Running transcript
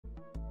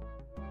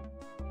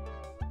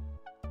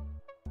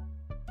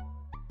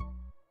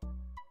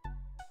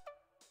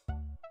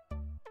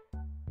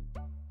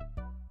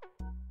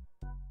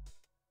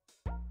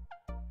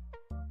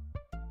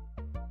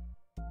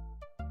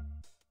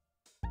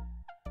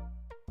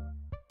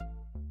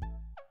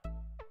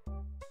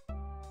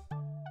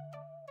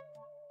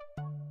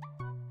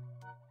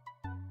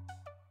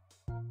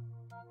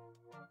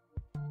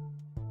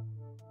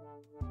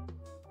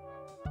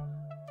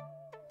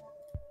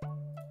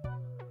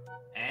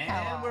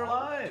And we're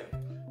live.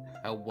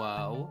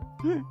 Hello.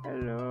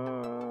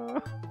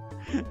 Hello.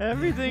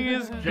 Everything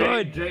is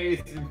good.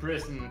 Jay's in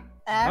prison.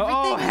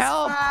 Oh,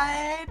 help!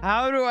 Fine.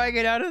 How do I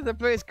get out of the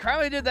place?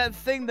 Crowley did that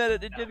thing that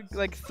it did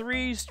like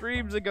 3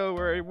 streams ago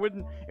where it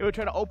would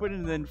try to open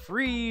and then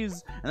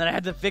freeze, and then I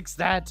had to fix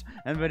that,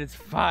 but it's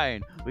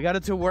fine. We got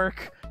it to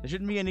work. There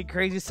shouldn't be any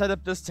crazy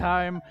setup this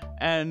time,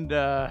 and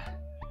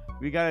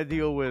we gotta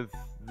deal with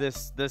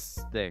this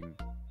thing.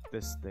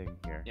 This thing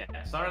here.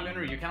 Yeah, sorry,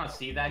 Lunar, you cannot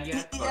see that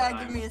yet. But Yeah,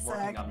 give I'm me a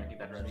working sec. on making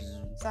that ready.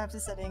 So I have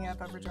to setting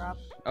up overdrop.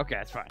 Okay,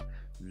 that's fine.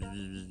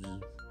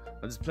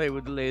 I'll just play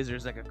with the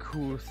lasers like a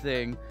cool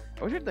thing.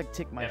 I wish I'd like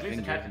take my Yeah, at least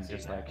the finger chat can and see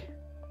just that. like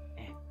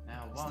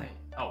Now why?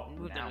 Oh,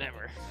 move the now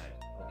lever.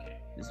 Okay.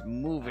 just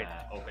move it.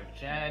 Open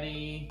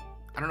chatty.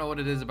 I don't know what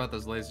it is about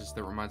those lasers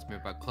that reminds me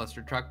about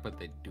Cluster Truck, but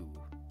they do.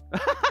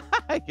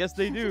 I guess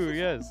they do.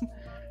 Yes.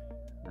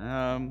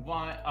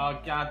 Why? Oh,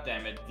 god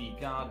damn it! The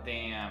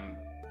goddamn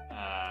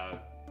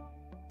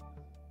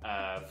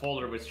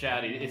folder with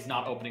chatty is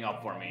not opening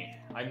up for me.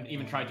 I'm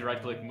even trying to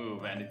right-click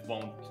move and it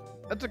won't.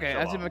 That's okay. show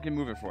I see if up. I can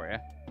move it for you.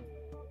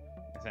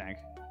 I think.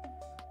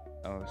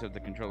 Oh, except the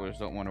controllers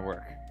don't want to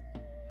work.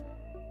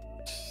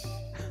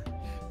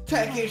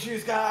 Tech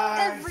issues,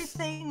 guys.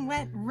 Everything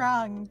went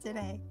wrong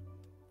today.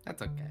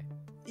 That's okay.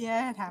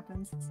 Yeah, it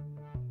happens.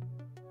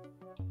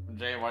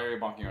 Jay, why are you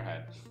bonking your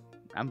head?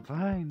 I'm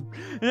fine.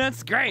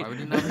 That's great. Why would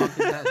you not bump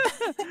his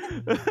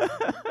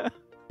head?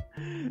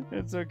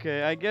 It's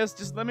okay. I guess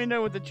just let me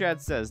know what the chat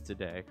says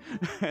today.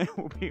 And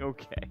we'll be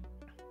okay.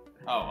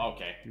 Oh,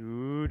 okay.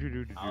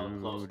 I'll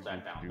close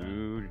that down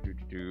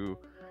then.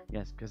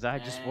 Yes, because I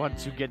just want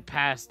to get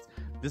past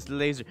this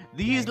laser.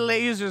 These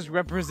lasers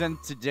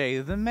represent today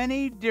the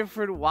many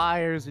different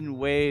wires and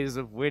ways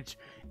of which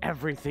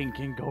everything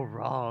can go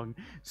wrong.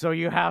 So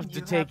you have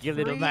to take your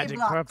little 3 magic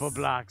blocks. purple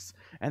blocks,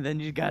 and then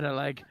you gotta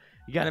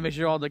make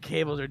sure all the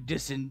cables are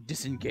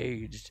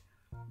disengaged.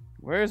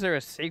 Where is there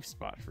a safe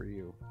spot for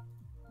you?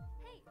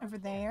 Over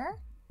there.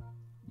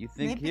 You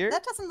think Maybe here?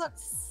 that doesn't look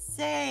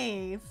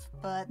safe,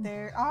 but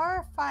there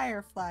are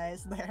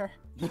fireflies there.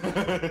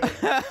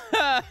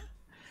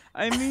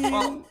 I mean,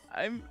 Well,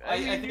 I I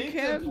mean, you think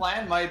can. the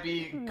plan might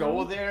be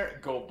go there,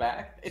 go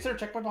back. Is there a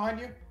checkpoint behind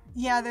you?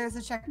 Yeah, there's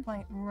a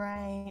checkpoint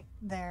right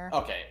there.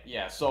 Okay,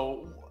 yeah,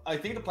 so I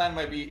think the plan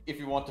might be if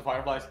you want the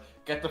fireflies,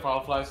 get the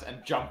fireflies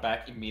and jump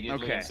back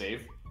immediately Okay. and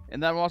save.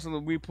 And that will also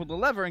we pull the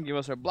lever and give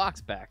us our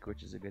blocks back,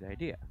 which is a good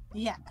idea.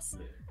 Yes.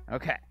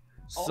 Okay.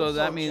 So Also,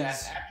 that means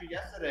Chad, actually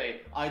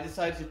yesterday I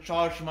decided to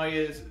charge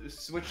my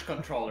Switch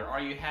controller.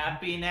 Are you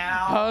happy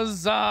now?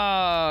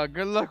 huzzah!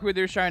 Good luck with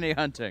your shiny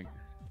hunting.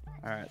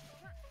 All right,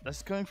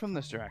 that's coming from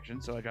this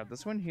direction. So I got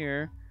this one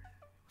here,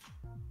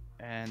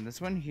 and this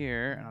one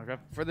here, and I'll go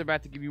further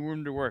back to give you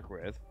room to work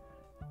with.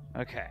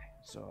 Okay,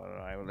 so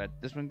I will let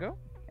this one go,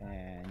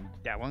 and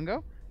that one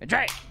go, and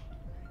try it.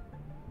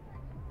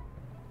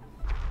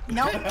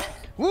 Nope. The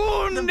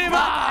Wunderbar!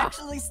 block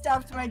actually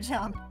stopped my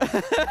jump.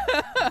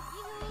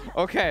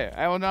 Okay,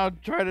 I will now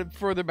try to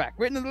further back.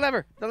 Wait, no, the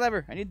lever. The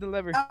lever. I need the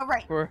lever Oh,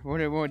 right. for one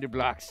of the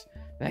blocks.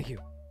 Thank you.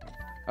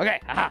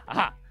 Okay, aha,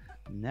 aha.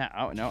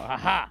 Now, no,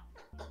 aha.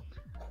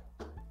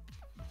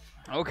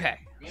 Okay,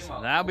 so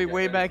that'll be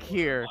way back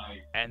here,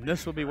 and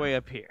this will be way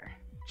up here,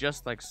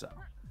 just like so.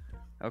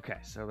 Okay,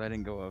 so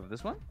letting go of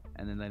this one,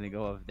 and then letting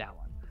go of that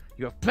one.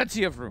 You have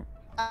plenty of room.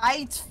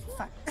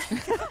 Fuck.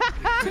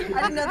 I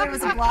didn't know there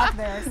was a block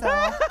there,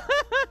 so.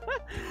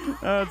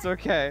 Oh, it's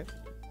okay.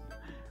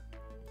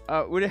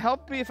 Would it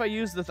help me if I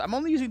use this? I'm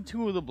only using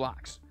 2 of the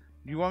blocks.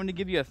 Do you want me to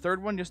give you a 3rd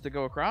one just to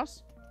go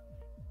across?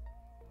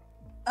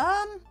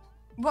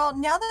 Well,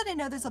 now that I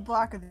know there's a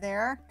block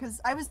there,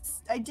 because I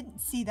didn't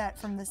see that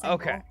from this angle.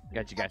 Okay,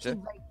 gotcha. Actually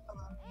right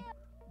below me,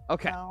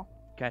 Okay, so.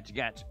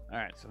 gotcha. All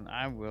right, so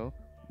I will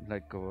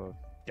let go of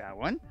that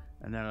one,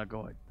 and then I'll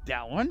go with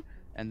that one,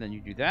 and then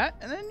you do that,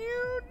 and then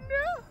you.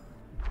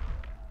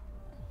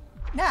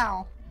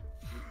 Now.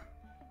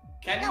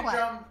 Can Now you what?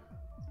 jump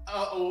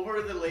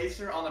over the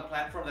laser on the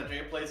platform that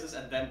Jay places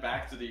and then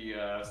back to the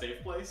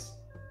safe place?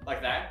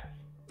 Like that?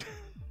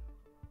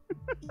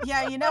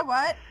 Yeah, you know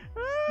what?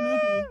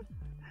 Maybe.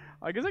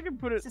 I guess I can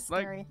put it It's just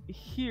like scary.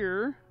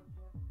 here.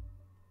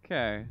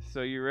 Okay,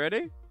 so you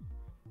ready?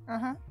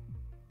 Uh-huh.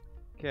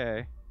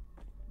 Okay.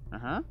 Okay.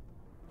 Uh-huh.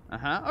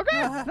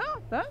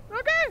 No, that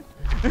okay.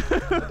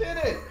 I did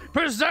it!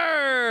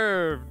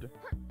 Preserved.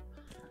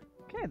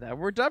 Okay, that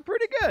worked out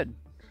pretty good.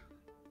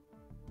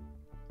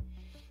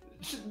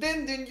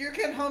 Then you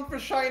can hunt for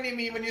shiny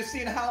me when you've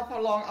seen how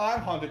long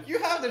I've hunted. You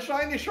have the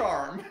shiny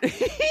charm!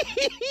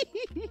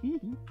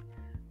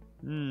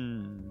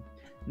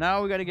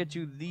 Now we gotta get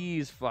you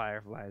these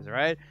fireflies,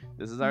 right?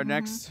 This is our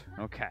next.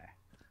 Okay.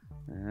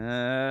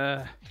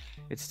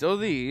 It's still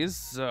these,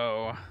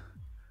 so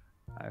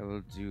I will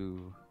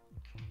do.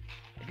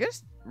 I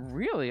guess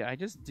really, I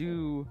just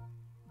do.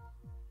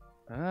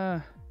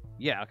 Yeah.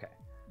 Okay.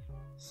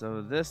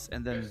 So this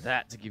and then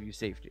that to give you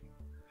safety,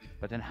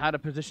 but then how to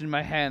position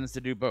my hands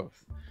to do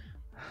both?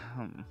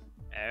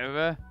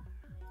 I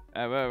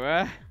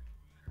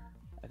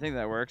think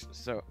that works.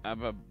 So,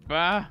 ba,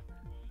 ba.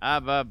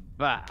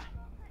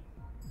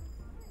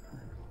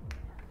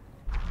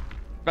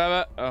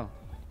 Ba. Oh.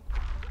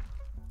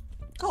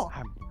 Cool.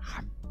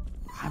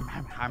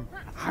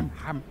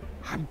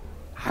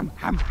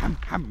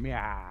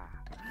 Yeah.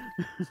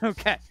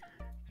 Okay.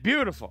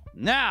 Beautiful.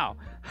 Now.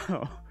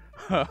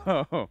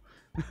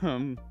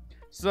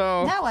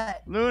 So. Now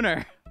what?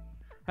 Lunar,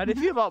 how do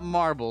you feel about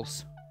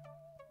marbles?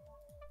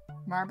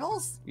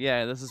 Marbles?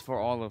 Yeah, this is for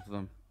all of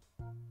them.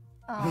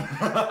 Oh.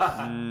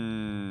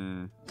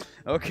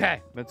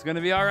 Okay, that's gonna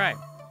be all right.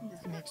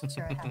 Just making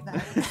sure I have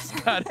that. It's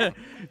gotta...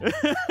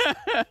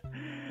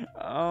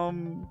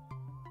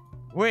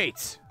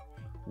 Wait.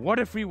 What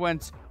if we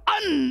went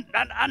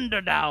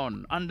under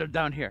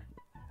down here?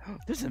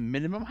 There's a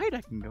minimum height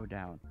I can go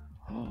down.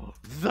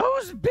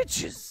 Those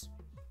bitches.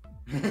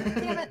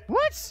 Damn it.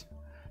 What?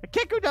 I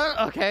can't go down.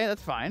 Okay,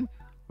 that's fine.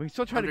 We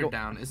still try to go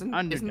down. Isn't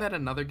that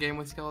another game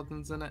with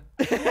skeletons in it?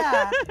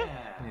 Yeah.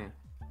 Yeah.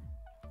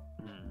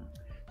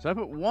 So I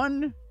put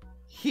one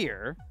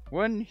here,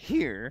 and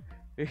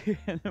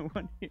then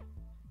one here.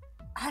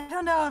 I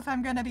don't know if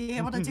I'm gonna be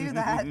able to do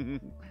that.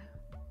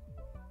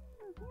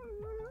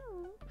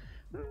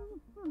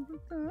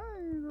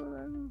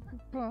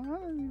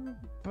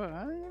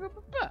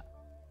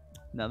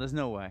 No, there's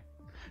no way.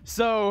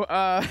 So,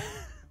 how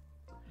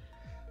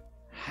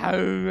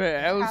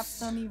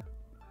else?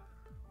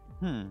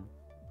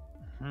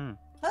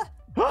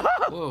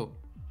 Whoa.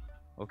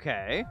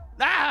 Okay.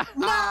 Ah!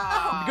 No!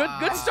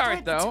 Good I start,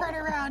 tried to though. Turn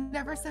around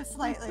ever so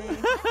slightly.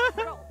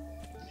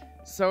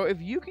 So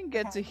if you can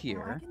get to Okay,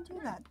 well, here, I can do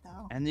that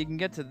though. and you can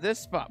get to this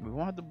spot, we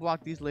won't have to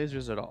block these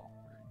lasers at all.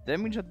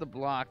 Then we just have to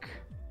block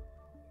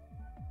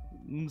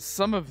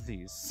some of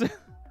these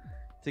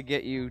to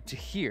get you to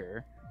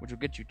here, which will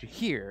get you to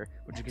here,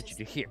 which will get you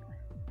to here.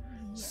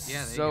 Yeah,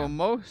 there you So go.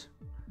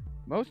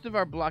 most of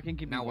our blocking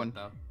can be Now one. what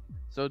though?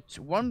 So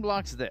one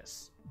blocks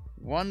this,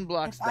 one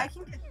blocks If I that.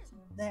 can get to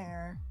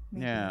there.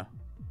 Maybe. Yeah.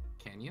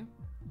 Can you?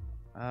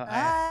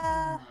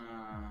 I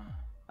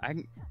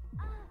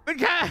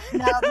can.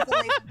 No, that's a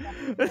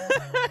waste.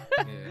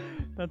 Yeah.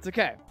 That's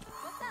okay.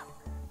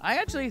 I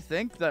actually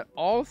think that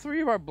all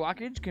three of our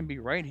blockage can be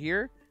right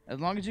here, as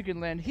long as you can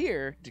land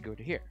here to go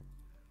to here.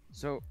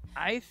 So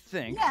I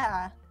think.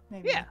 Yeah,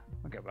 maybe. Yeah.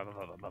 Okay. Blah, blah,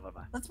 blah, blah, blah,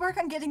 blah. Let's work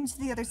on getting to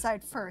the other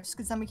side first,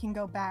 because then we can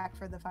go back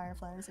for the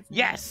fireflies. If we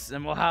Yes,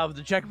 and we'll have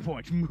the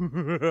checkpoint.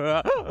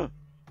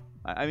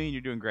 I mean,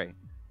 you're doing great.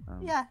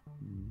 need. Yeah.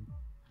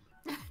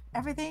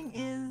 Everything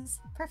is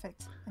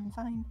perfect and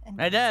fine. And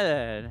I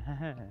did.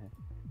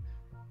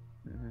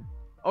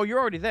 Oh, you're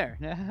already there.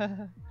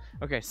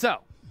 Okay, so.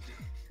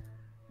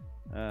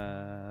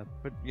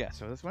 But yeah,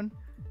 so this one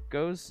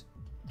goes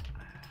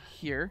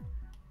here,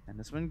 and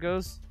this one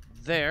goes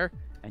there,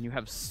 and you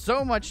have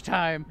so much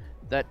time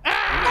that.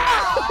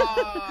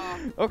 Ah!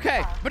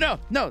 Okay, but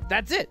no,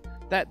 that's it.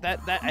 That I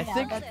yeah,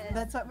 think.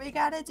 that's what we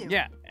gotta do.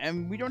 Yeah,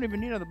 and we don't even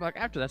need another block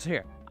after that. So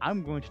here,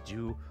 I'm going to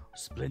do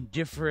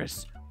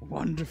splendiferous,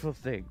 wonderful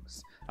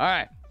things. All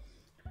right.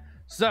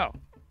 So,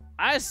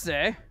 I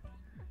say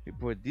we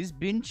put this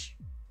bench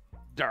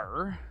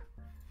there.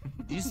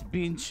 This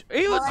bench.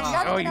 Well, you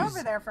gotta get you-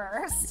 over there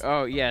first.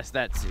 Oh yes,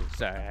 that too.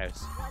 Sorry,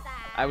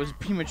 I was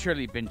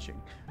prematurely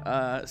benching.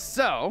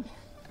 So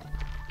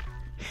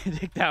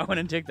take that one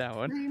and take that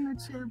one.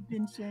 Premature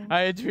benching.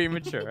 I had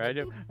premature.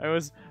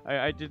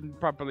 I didn't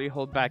properly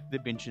hold back the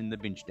bench in the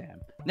bench dam.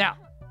 Now.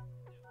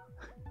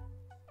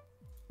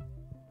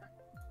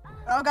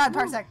 Oh god,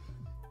 Parsec.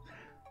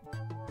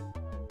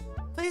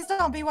 Please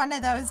don't be one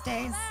of those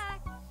days.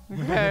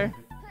 Okay.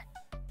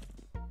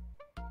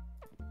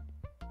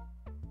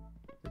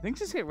 Do things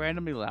just get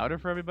randomly louder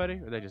for everybody,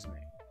 or are they just me?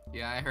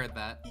 Yeah, I heard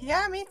that.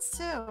 Yeah, me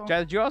too.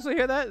 Chad, did you also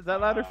hear that? Is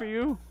that louder for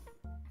you?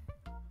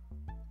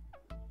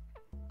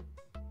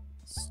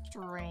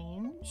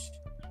 Strange.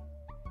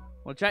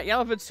 Well, chat,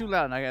 yell if it's too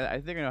loud, and I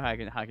think I know how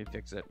I can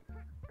fix it.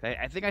 Okay,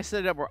 I think I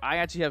set it up where I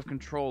actually have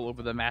control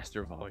over the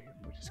master volume,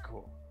 which is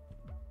cool.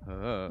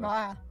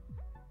 Back.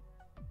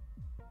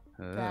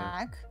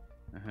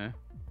 Uh-huh.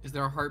 Is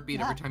there a heartbeat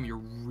Yeah. every time you're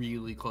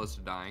really close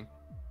to dying?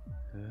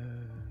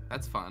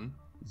 That's fun.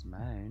 It's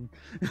mine.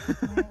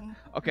 Okay.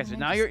 Okay, so Let me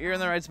now just- you're in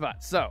the right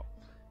spot. So,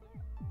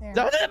 There.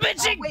 the Oh,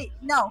 bitching. wait,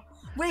 no.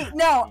 Wait,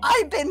 no.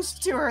 I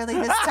binged too early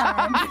this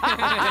time.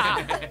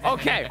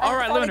 Okay, all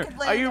right, I thought I Lunar. could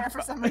lay Are you there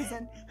for some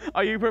reason?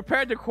 are you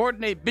prepared to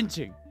coordinate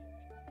benching?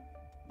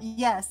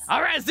 Yes.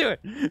 All right, let's do it.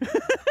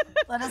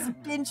 Let us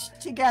binge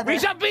together. We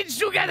shall bench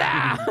together.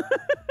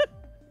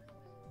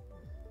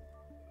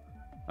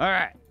 All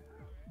right.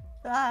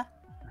 Ah.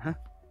 Huh?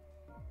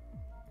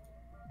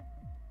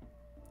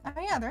 Oh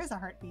yeah, there is a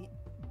heartbeat.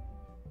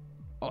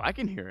 Oh, I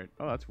can hear it.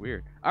 Oh, that's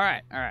weird. All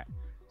right, all right.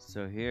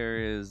 So here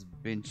is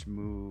bench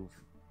move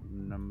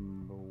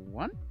number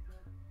 1.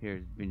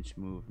 Here's bench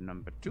move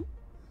number 2.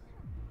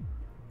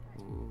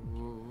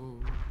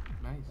 Ooh,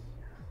 nice.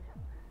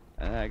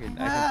 And I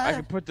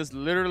can put this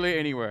literally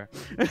anywhere.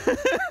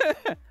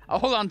 I'll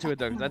hold on to it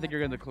though, because I think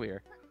you're gonna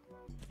clear.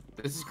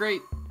 This is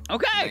great.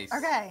 Okay. Nice.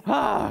 Okay.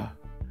 Ah,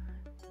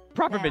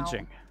 proper Now.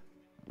 benching.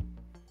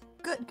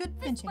 Good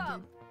pinching,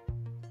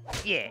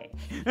 dude. Yeah.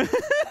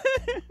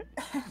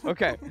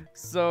 Okay,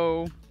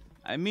 so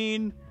I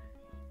mean,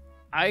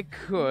 I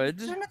could.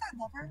 Is there another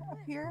lever up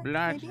here?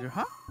 Block, Maybe?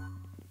 huh?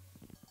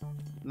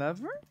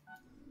 Lever?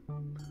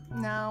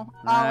 No.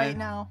 Oh Nah. wait,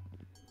 no.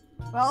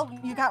 Well,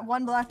 you got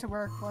one block to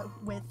work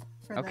with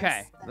for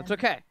Okay, this. that's then.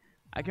 okay.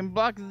 I can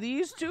block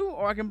these two,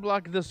 or I can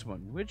block this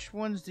one. Which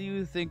ones do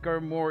you think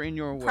are more in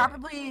your way?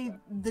 Probably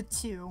the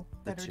two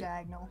that The are two.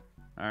 diagonal.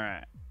 All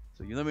right.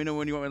 So you let me know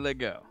when you want me to let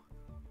go.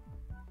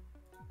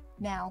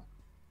 Now.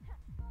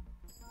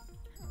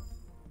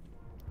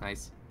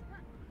 Nice.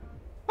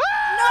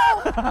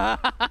 No!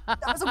 That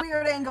was a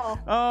weird angle.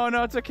 Oh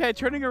no, it's okay.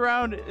 Turning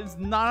around is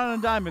not on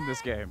a dime in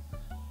this game.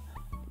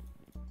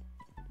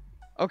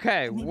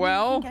 Okay, Maybe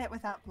well, you can get it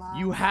without blocks.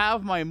 you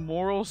have my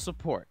moral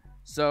support.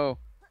 So,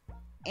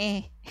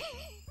 You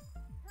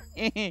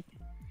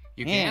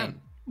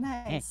can.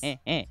 Nice.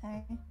 Okay.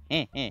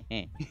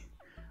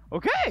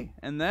 Okay,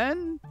 and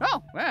then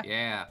yeah,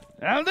 Yeah.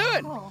 I'll do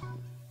it. Cool.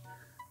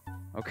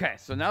 Okay,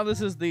 so now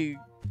this is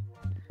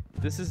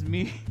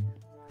me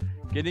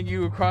getting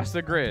you across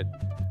the grid.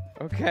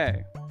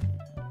 Okay,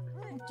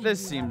 Do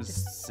this you seems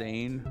have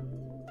sane.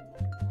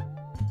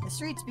 The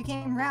streets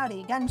became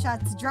rowdy,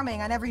 gunshots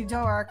drumming on every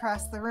door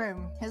across the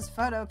room. His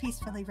photo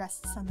peacefully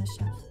rests on the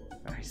shelf.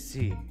 I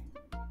see.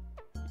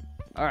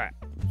 All right,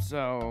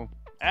 so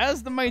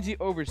as the mighty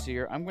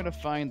overseer, I'm gonna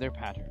find their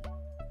pattern.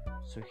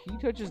 So he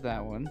touches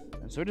that one,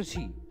 and so does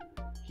he.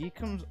 He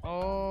comes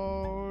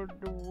all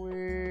the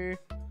way.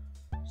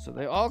 So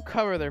they all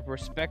cover their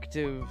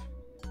respective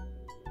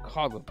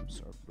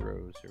columns or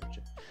rows or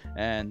whichever,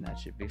 and that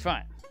should be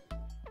fine.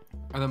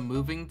 Are the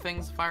moving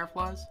things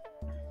fireflies?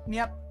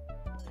 Yep.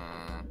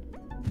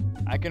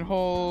 I can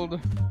hold.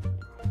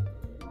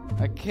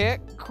 I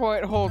can't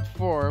quite hold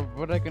 4,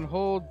 but I can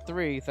hold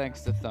 3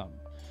 thanks to thumb.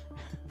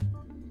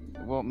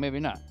 Well, maybe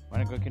not.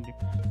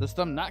 Does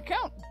thumb not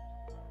count?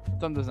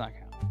 Thumb does not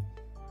count.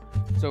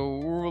 So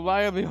we'll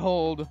reliably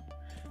hold.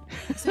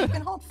 So you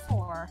can hold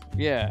 4,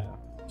 Yeah.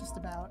 just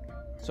about.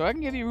 So I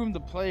can give you room to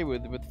play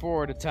with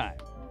 4 at a time,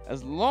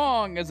 as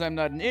long as I'm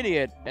not an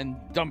idiot and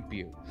dump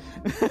you.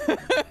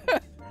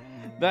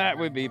 That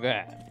would be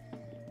bad.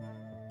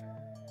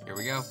 Here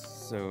we go.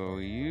 So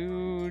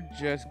you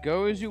just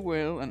go as you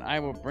will, and I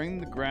will bring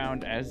the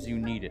ground as you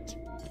need it.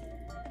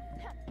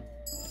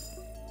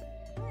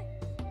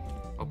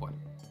 Oh boy.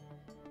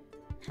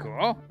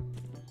 Cool.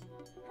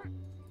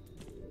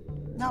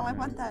 No, I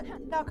want that.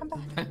 No, come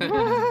back. Bye.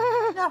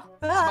 No.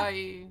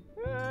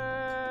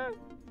 Ah.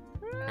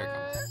 Here it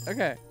comes.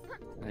 Okay.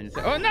 And you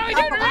say, oh no, he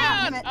turned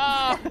around! damn it.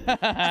 Oh.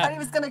 I thought he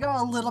was gonna go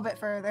a little bit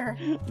further.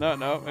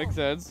 No, makes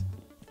sense.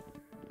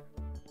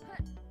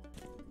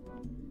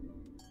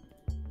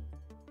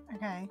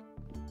 Okay.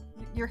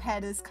 Your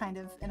head is kind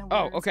of in a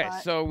Oh, weird okay.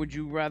 spot. So would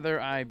you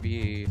rather I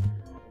be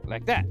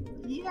like that?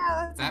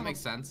 Yeah, That makes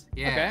sense.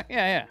 Yeah. Okay.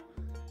 Yeah.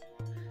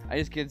 I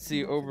just can't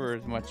see over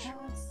as much.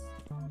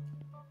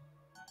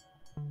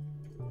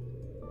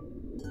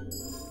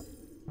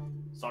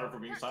 Sorry for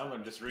being silent.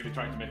 I'm just really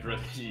trying to make rid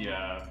of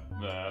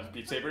the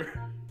Beat Saber.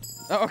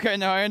 Oh, okay.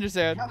 No, I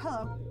understand. Oh,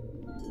 hello.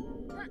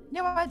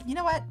 You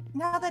know what?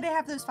 Now that I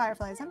have those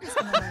fireflies, I'm just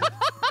gonna leave.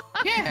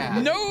 Yeah.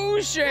 No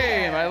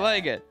shame. I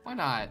like it. Why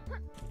not?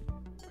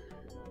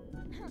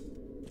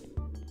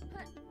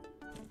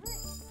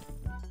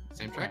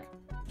 Same trick.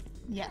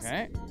 Yes.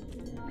 Okay.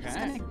 Just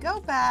Okay. gonna go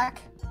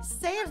back,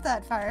 save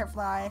that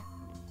firefly.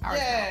 Ours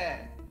Yeah.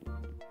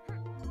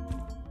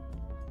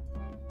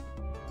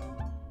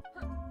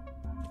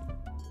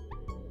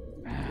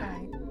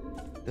 Okay.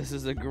 This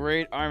is a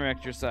great arm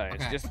exercise.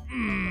 Okay. Just.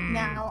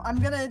 Now I'm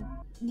gonna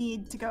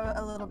need to go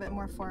a little bit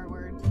more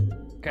forward.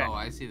 Okay. Oh,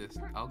 I see this.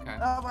 Okay.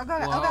 Oh my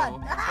god! Whoa. Oh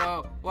god!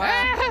 Ah! Whoa.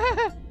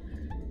 What?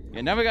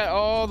 Yeah, now we got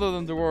all of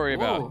them to worry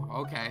about. Whoa.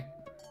 Okay.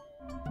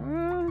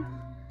 Uh,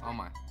 Oh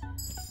my.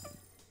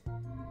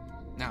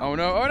 No. oh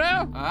no! Oh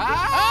no!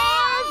 Ah!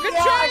 Oh, good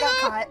Yeah, try, I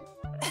Luke! got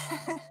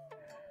caught.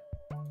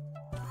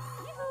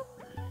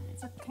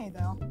 It's okay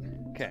though.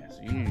 Okay,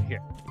 so you need to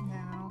here.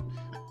 No.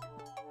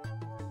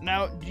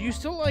 Now, do you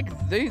still like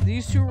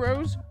these 2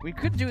 rows? We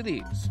could do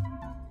these.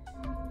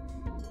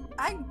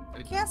 I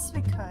guess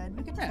we could.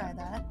 We could Yeah. try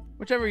that.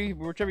 Whichever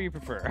you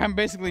prefer. I'm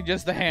basically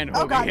just the hand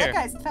Oh over god, here. that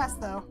guy's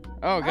fast though.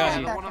 Oh Yeah, god.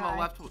 the that one on guy. the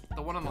left.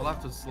 The one on the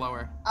left was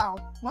slower. Oh,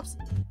 whoops.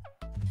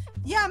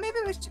 Yeah, maybe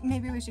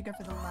we should go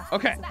for the left.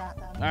 Okay. because of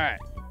that, then. All right.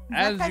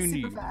 That As guy's you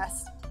super need.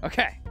 fast.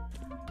 Okay.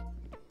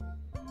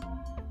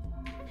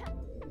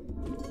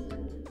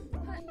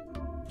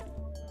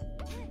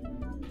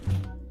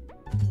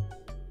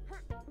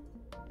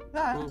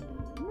 Ah, Ooh.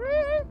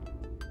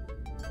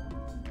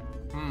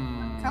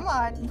 Hmm. come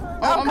on.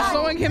 Oh, I'm god,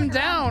 slowing you him turned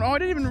around. down. Oh, I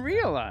didn't even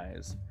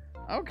realize.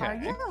 Okay. Are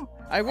you?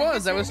 I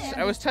was. guess I was. your I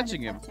hand was is kind of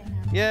touching him. touching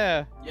him.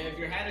 Yeah. Yeah, if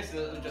your hand is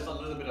just a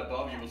little bit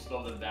above, you will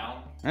slow them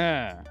down.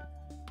 Yeah.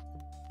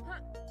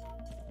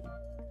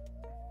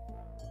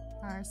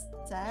 Our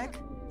sec.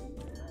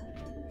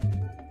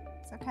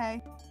 It's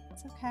okay.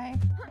 It's okay.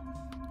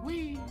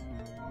 Whee.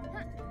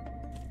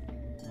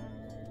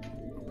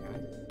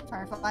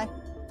 Firefly.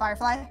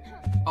 Firefly.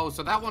 Oh,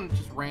 so that one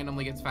just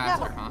randomly gets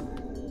faster, huh?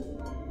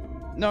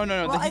 No.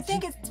 Well, I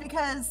think it's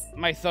because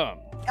my thumb.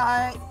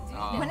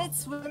 when it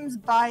swims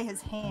by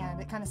his hand,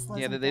 it kind of slows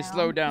him down. They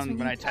slow 'Cause down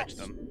when I touch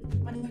them.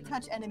 When you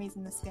touch enemies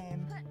in this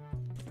game.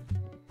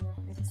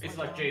 It's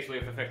like Jay's way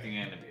of affecting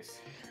enemies.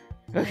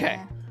 Okay,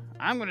 Yeah.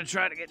 I'm gonna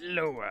try to get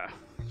lower.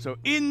 So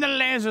in the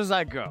lasers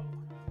I go.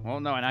 Well,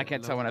 no, and I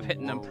can't tell when I'm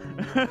hitting them.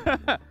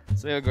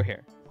 So they'll go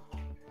here.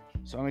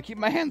 So I'm gonna keep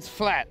my hands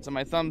flat so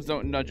my thumbs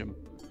don't nudge them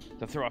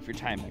to throw off your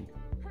timing.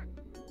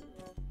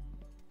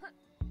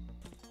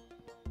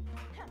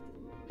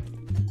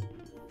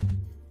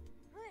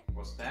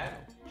 Was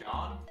that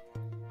John?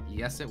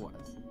 Yes, it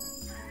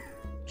was.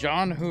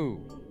 John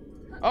who?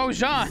 Oh,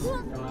 Jean!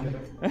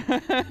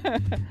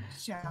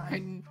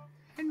 John.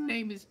 Her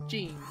name is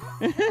Jean.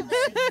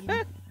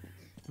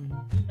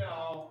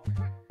 No.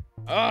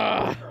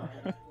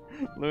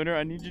 Lunar,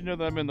 I need you to know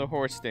that I'm in the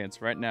horse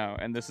stance right now,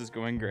 and this is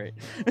going great.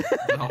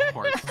 No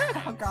horse.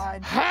 Oh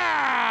god.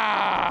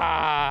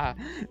 Ha!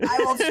 I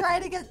will try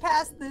to get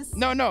past this.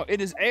 No,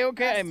 it is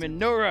A-okay. I'm in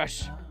no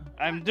rush.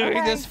 I'm doing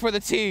Okay. this for the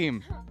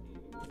team.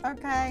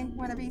 Okay,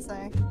 whatever you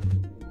say.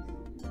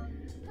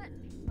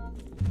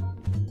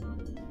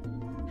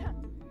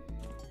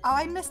 Oh,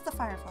 I missed the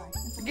firefly.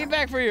 It's okay. Get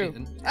back for you.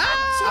 Didn't.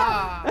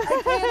 Ah!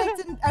 I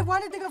panicked and I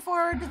wanted to go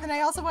forward, but then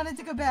I also wanted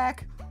to go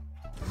back.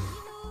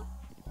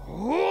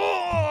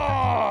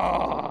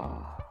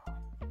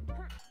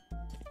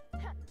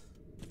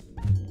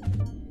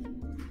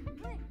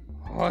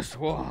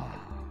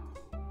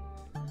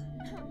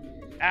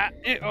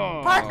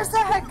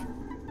 Parsec!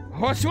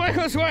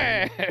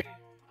 Horseway!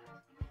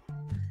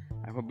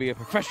 I will be a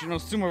professional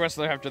sumo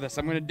wrestler after this.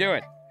 I'm gonna do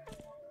it.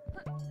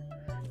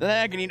 Then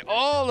I can eat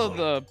all of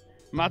the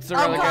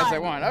mozzarella guys I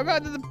want. Oh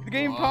god, did the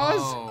game pause?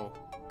 Whoa.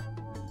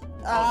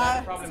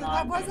 that's probably So not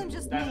that me. wasn't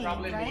just That's me,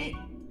 probably right? me.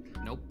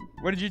 Nope.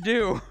 What did you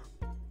do?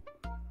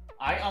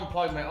 I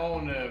unplugged my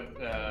own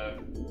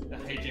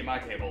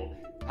HDMI cable.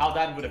 How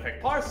that would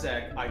affect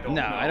Parsec, I don't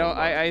know. No, I don't.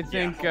 I but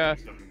think yeah,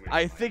 it's something weird.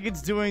 I think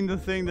it's doing the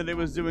thing that it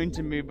was doing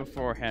to me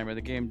beforehand, where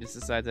the game just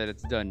decides that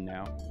it's done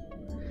now.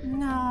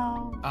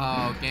 No.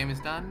 Oh, game is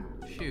done?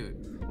 Shoot.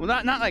 Well,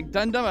 not like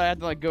done. I had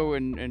to like go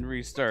and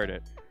restart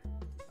it.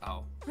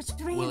 Oh. Which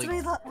means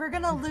Willie. we're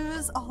gonna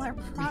lose all our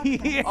progress.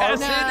 Yes,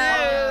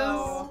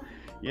 no.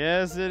 it is.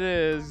 Yes, it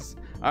is.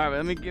 All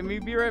right, let me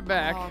be right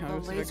back. Oh, I'll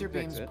the see if I laser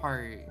can fix beams it.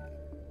 part.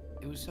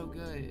 It was so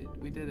good.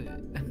 We did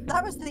it.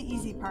 That was the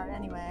easy part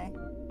anyway.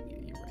 Yeah,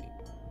 you're right.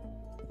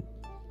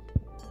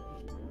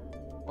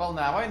 Well,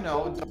 now I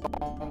know.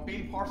 Don't be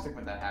in Parsec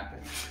when that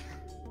happens.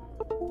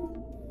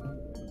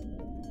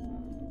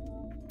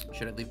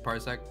 Should I leave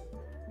Parsec?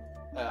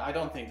 I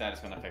don't think that is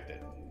gonna affect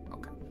it.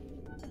 Okay.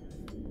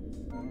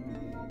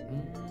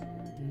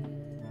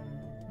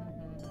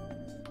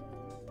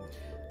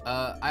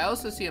 I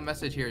also see a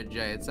message here,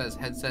 Jay. It says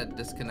headset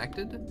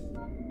disconnected.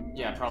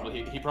 Yeah,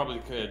 probably. He probably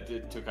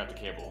took out the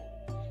cable.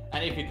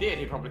 And if he did,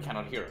 he probably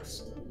cannot hear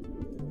us.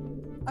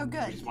 Oh, Which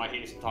good. is why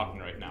he's talking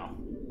right now.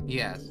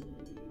 Yes.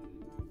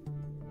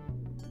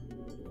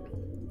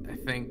 I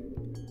think.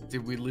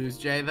 Did we lose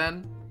Jay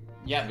then?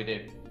 Yeah, we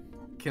did.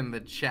 Can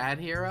the chat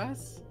hear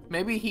us?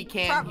 Maybe he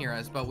can Prob- hear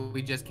us, but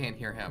we just can't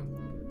hear him.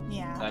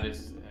 Yeah. That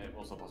is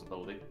also a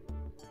possibility.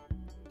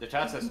 The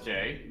chat says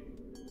Jay.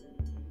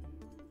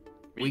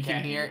 We can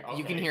can't hear.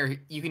 You can okay.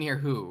 hear. You can hear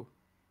who?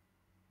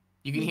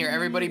 You can hear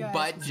everybody You guys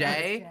but besides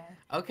Jay.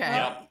 Okay.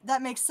 Well, Yep.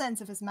 That makes sense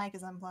if his mic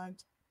is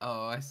unplugged.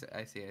 Oh, I see.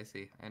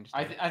 I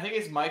understand. I think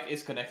his mic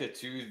is connected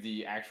to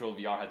the actual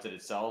VR headset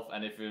itself,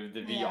 and if the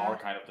VR Yeah.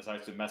 kind of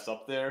decides to mess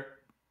up there.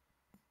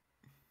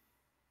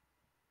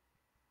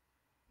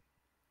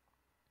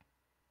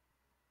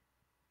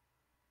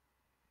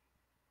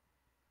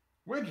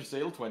 Winter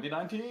Sale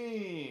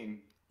 2019!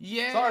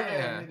 Yeah. Sorry,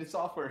 I needed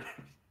software.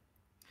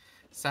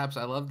 Saps,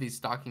 I love these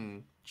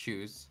stocking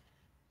shoes.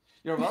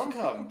 You're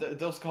welcome.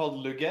 Those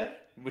called Lugger,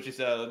 which is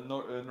a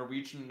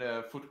Norwegian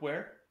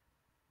footwear.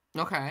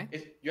 Okay.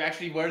 You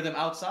actually wear them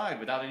outside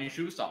without any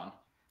shoes on.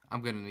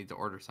 I'm gonna need to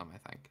order some,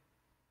 I think.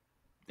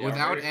 They are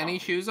Without very any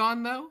comfy. shoes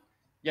on, though?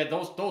 Yeah,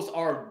 those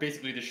are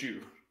basically the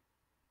shoe.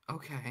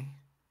 Okay.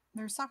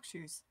 They're sock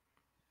shoes.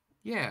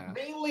 Yeah.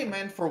 Mainly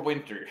meant for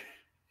winter.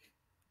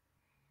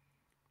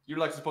 You're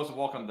like supposed to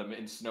walk on them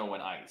in snow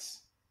and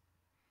ice.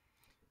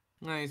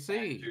 I And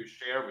see. to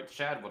share with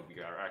Chad what we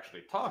are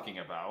actually talking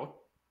about,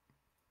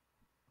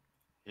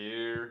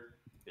 here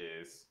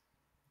is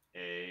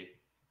a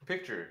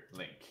picture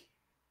link.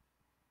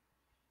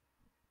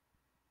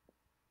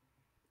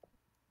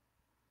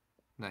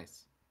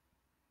 Nice.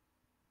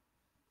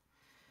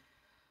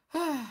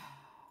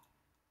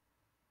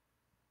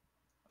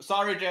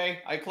 Sorry, Jay,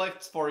 I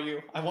clicked for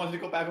you. I wanted to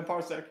go back on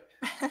Parsec.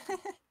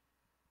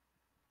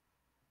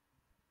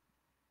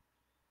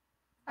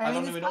 I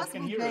don't mean, even it's know if you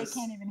can possible hear Jay us.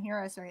 can't even hear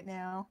us right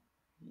now.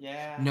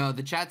 Yeah. No,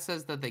 the chat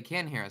says that they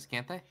can hear us,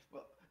 can't they?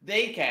 Well,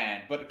 they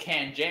can, but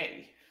can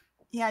Jay?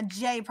 Yeah,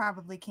 Jay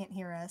probably can't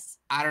hear us.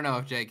 I don't know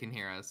if Jay can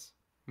hear us.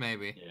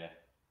 Maybe. Yeah.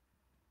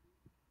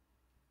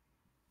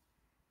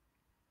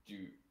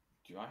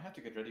 Do I have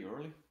to get ready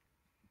early?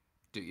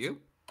 Do you?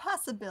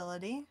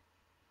 Possibility.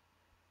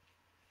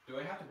 Do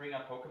I have to bring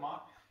out Pokemon?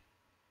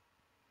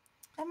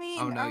 I mean,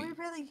 Oh, no, are we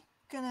really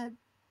gonna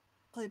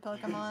play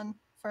Pokemon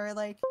for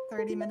like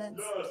 30 minutes,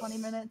 Yes. 20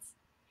 minutes?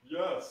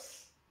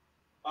 Yes.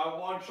 I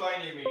want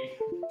shiny me.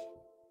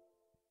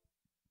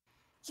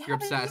 Yeah, You're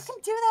but obsessed. you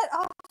can do that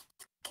off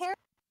camera.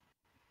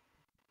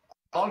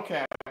 On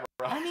camera.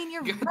 I mean,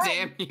 you're God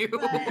right. damn you.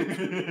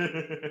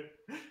 but-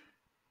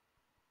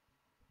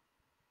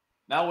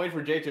 Now wait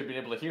for Jay to be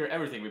able to hear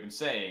everything we've been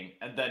saying,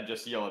 and then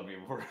just yell at me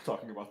when we're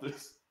talking about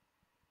this.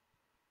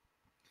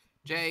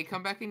 Jay,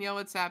 come back and yell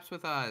at Saps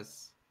with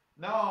us.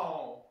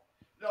 No.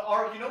 No,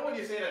 or you know when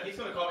you say that, he's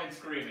gonna come in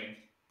screaming.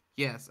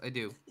 Yes, I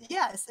do.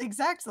 Yes,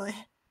 exactly.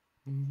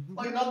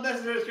 Like, not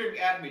necessarily screaming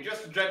at me,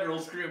 just general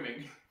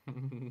screaming.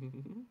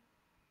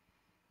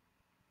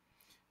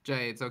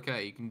 Jay, it's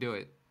okay. You can do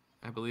it.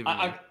 I believe in you.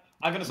 I'm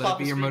gonna Let stop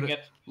it be your screaming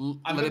at...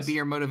 Let it be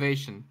your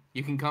motivation.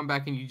 You can come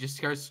back and you just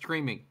start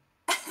screaming.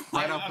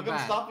 Right off the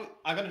bat.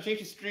 I'm gonna change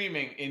the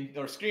screaming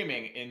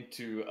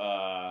into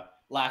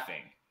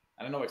laughing.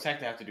 I don't know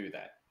exactly how to do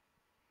that.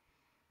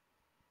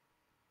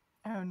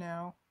 Oh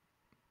no.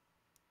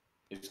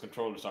 Its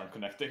controllers aren't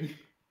connecting.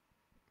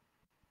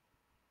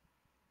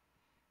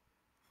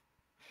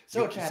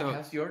 So, Chad,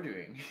 how's your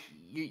doing?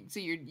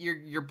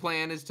 Your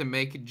plan is to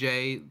make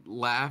Jay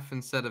laugh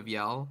instead of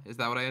yell. Is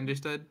that what I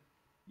understood?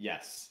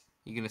 Yes.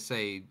 You gonna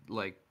say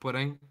like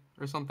pudding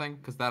or something?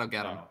 Cause that'll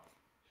get him.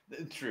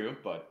 No. True,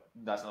 but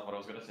that's not what I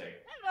was gonna say.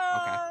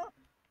 Okay.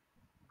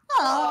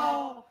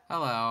 Hello.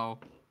 Hello.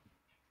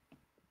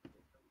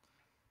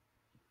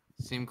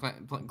 Seem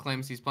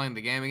claims he's playing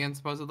the game again,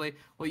 supposedly.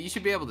 Well, you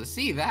should be able to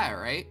see that,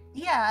 right?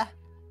 Yeah.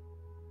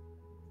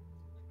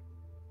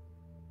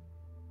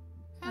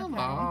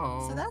 Hello.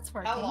 Okay, so that's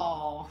working.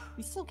 Hello.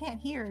 We still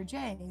can't hear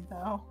Jay,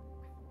 though.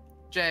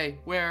 Jay,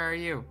 where are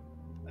you?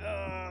 There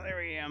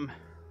I am.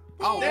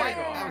 Oh, There wait, you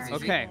go. that was easy.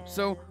 Okay,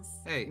 so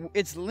Hey,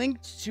 it's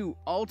linked to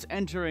alt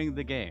entering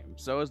the game.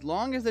 So as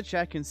long as the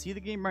chat can see the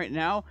game right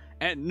now,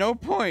 at no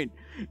point,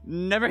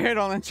 never hit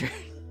alt enter.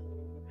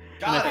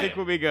 And I think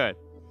we'll be good.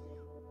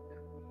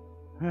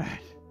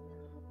 Alright.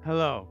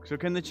 Hello. So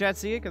can the chat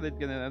see it?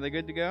 Are they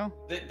good to go?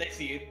 They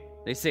see it.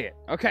 They see it.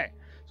 Okay.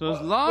 So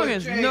as long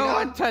as Jay, no now-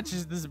 one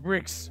touches this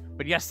bricks.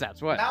 But yes,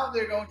 that's what. Now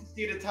they're going to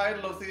see the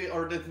title of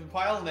the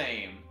file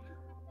name.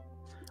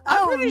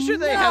 I'm pretty sure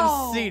they have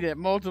no. seen it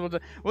multiple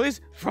times. Well, at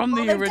least from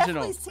Well, the they've original.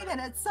 definitely seen it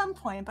at some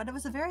point, but it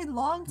was a very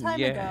long time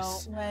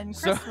Yes. ago when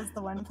So- Chris was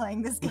the one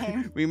playing this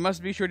game. We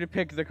must be sure to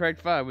pick the correct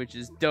file, which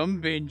is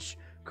Dumb Binge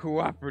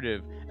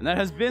Cooperative. And that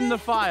has been the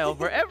file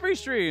for every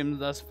stream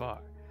thus far.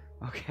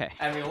 Okay.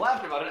 And we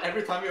laughed about it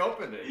every time we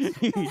opened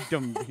it.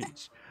 Dumb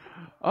bitch.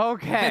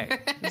 Okay.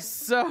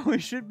 So we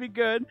should be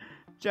good.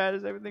 Chat,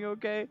 is everything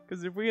okay?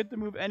 Because if we hit to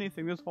move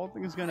anything, this whole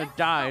thing is gonna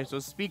die. So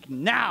speak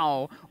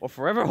now or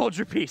forever hold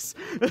your peace.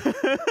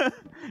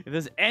 If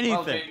there's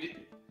anything.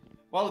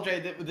 Well, Jay,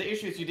 the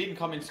issue is you didn't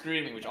come in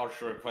screaming, which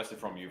Archer requested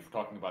from you for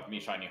talking about me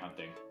shiny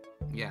hunting.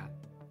 yeah.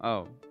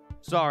 Oh.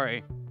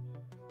 Sorry.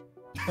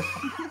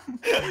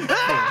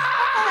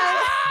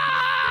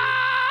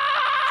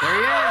 There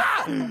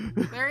he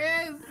is. There he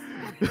is.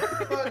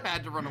 I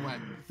had to run away.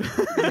 We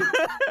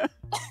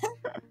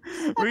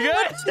I good?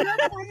 mean, you know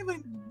the way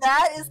when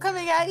that is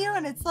coming at you,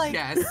 and it's like,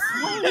 Yes.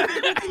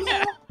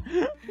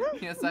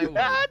 Yes, I will.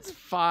 That's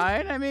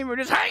fine. I mean, we're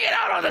just hanging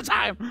out all the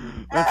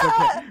time. That's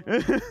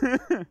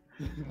okay.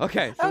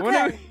 Okay, so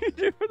what do we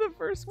do for the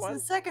first So one? the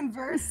second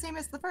verse, same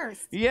as the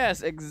first.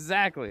 Yes,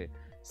 exactly.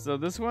 So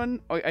this one,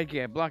 oh,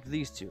 okay, I blocked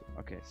these two.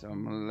 Okay, so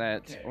I'm gonna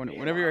let,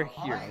 whenever you're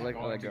here, I'm I'll let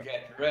going go. to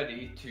get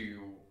ready to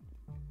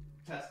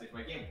test if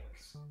my game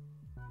works.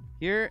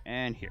 Here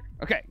and here.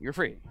 Okay, you're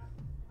free.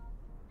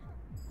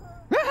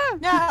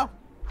 No!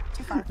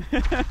 Too far.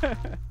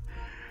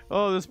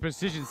 Oh, this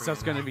precision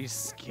stuff's gonna be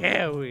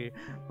scary.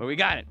 But we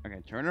got it. Okay,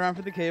 turn around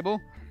for the cable.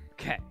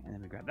 Okay, and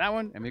then we grab that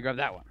one, and we grab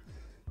that one.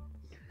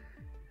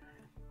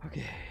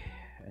 Okay,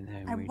 and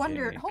then I we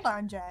wonder, take- hold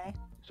on, Jay.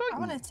 So I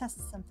want to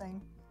test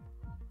something.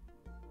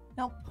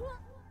 Nope.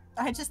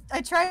 I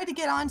tried to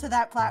get onto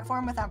that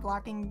platform without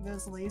blocking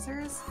those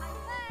lasers.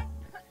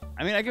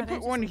 I mean, I could But I put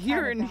just one here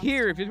kinda and bounced.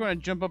 here if you want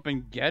to jump up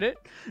and get it.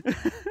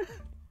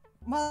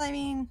 Well, I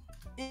mean,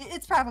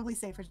 it's probably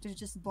safer to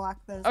just block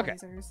those Okay.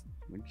 lasers.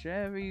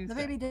 Whichever you The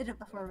think. baby did it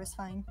before, it was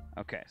fine.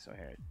 Okay, so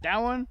here, that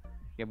one.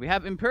 Yeah, we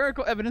have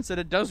empirical evidence that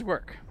it does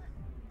work.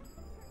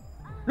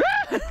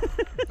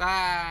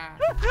 Ah.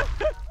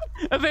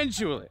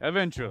 Eventually.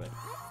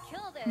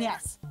 Killed it.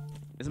 Yes.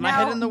 Is my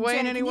head Now, in the way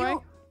in Jay, any can way?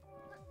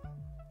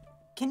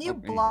 Can you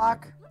Okay.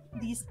 block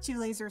these two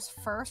lasers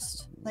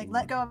first? Like,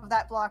 let go of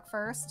that block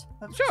first?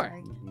 Oops, Sure.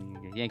 sorry.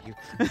 Yank you.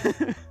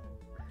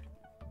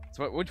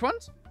 So which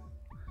ones?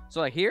 So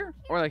like here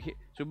or like here?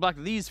 So we block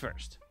these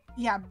first.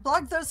 Yeah,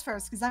 block those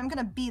first, because I'm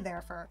gonna be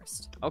there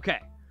first. Okay.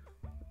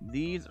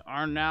 These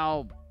are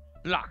now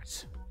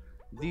blocked.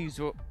 These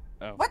will.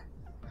 Oh. What?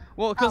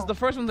 Well, because Oh. the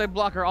first ones I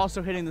block are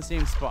also hitting the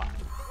same spot.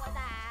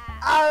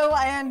 Oh,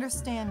 I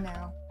understand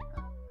now.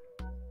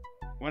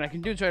 what I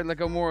can do is try to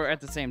go more at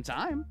the same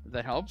time. If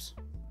that helps.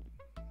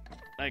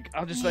 Like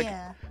I'll just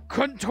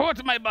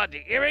contort my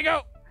body. Here we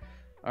go.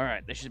 All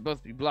right, they should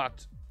both be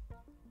blocked.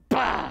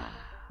 Bah!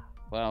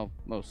 Well,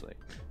 mostly.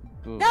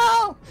 Ooh.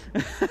 No!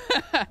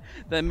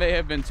 That may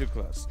have been too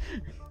close.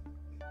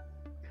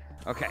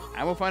 Okay,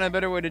 I will find a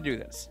better way to do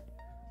this.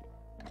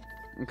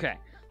 Okay,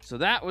 so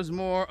that was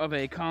more of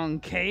a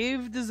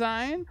concave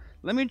design.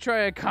 Let me try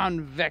a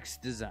convex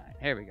design.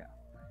 Here we go.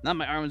 Now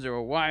my arms are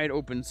a wide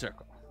open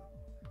circle.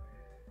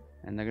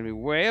 And they're going to be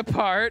way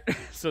apart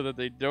so that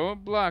they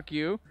don't block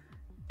you.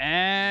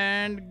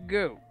 And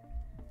go.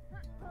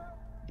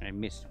 I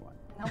missed one.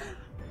 Nope.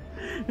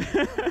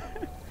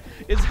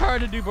 It's hard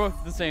to do both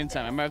at the same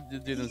time. I might have to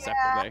do them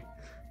separately.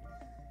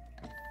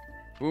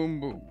 Boom,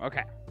 boom.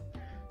 Okay.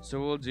 So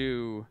we'll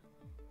do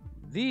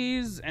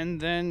these and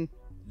then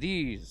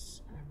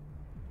these.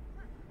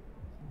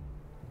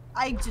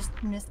 I just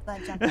missed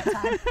that jump that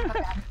time.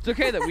 Okay. It's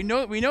okay though.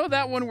 We know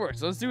that one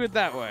works. Let's do it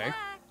that way.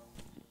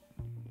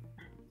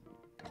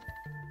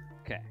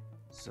 Okay.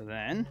 So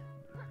then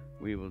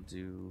we will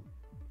do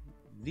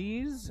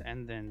these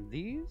and then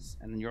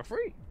you're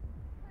free.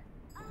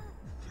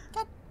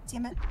 God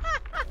damn it.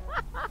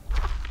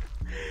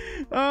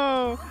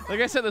 Oh, like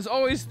I said, there's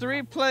always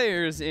 3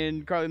 players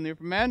in Carly and the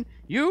Reaperman.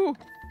 You,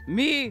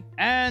 me,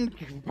 and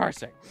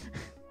Parsec.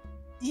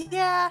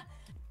 Yeah.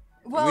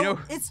 Well,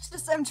 it's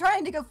just I'm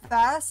trying to go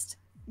fast,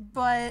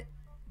 but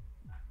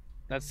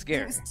that's scary.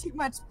 There's too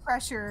much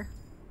pressure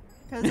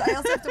because I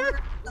also have to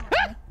work.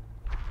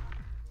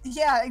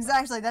 Yeah,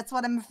 exactly. That's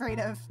what I'm afraid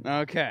of.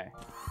 Okay.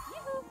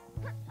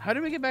 How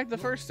did we get back the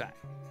first time?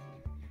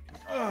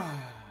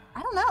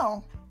 I don't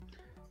know.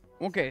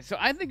 Okay, so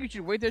I think you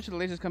should wait there till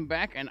the lasers come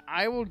back, and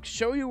I will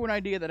show you an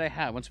idea that I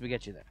have once we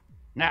get you there.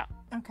 Now.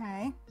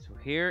 Okay. So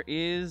here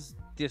is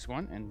this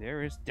one, and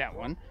there is that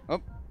one.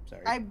 Oh,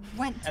 sorry. I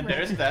went to And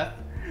there's Death.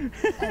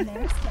 And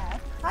there's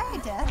Death. Hi,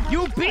 Death. How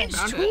You you doing?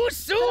 bitch too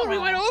soon! We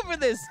went over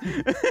this!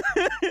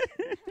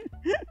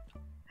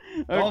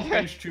 Don't Okay.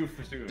 pinch too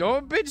soon.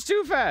 Don't bitch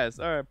too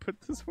fast. All right,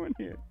 put this one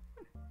here.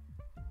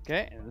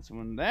 Okay, and this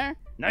one there.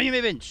 Now you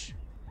may binge.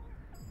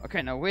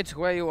 Okay, now wait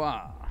where you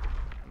are.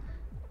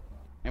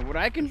 And what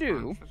I can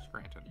do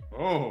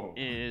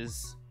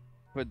is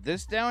put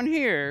this down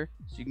here,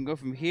 so you can go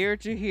from here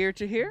to here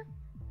to here.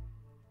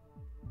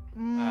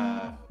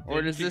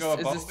 Or is this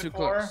too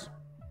close?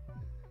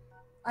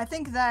 I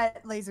think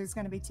that laser's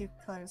gonna be too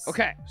close.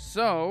 Okay,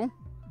 so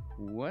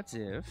what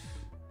if?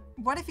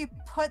 What if you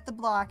put the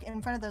block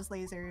in front of those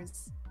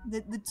lasers,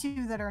 the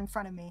 2 that are in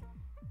front of me,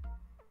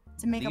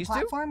 to make These a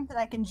platform that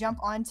I can jump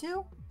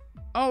onto?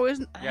 Oh,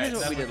 isn't Yeah,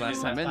 that's what we did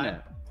last time, isn't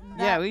it?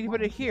 Yeah, we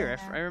put it here.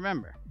 I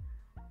remember.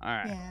 All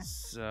right. Yeah.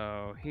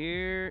 So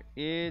here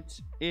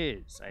it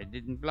is. I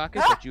didn't block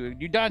it, Ah! but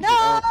you dodged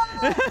No!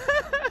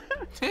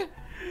 it.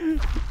 Oh.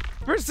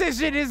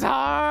 Precision is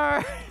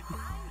hard.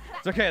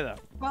 It's okay though.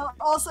 Well,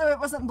 also it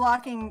wasn't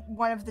blocking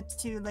one of the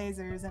 2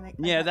 lasers, and it.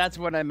 Yeah, that's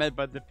what I meant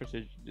by the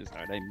precision is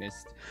hard. I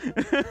missed.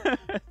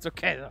 It's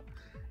okay though.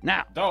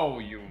 Now. Oh,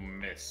 you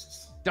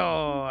missed.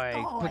 Oh, I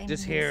Oh, put I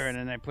this here missed.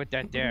 and then I put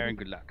that there, and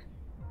good luck.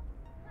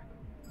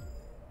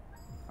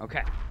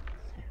 Okay.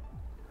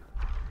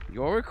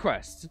 Your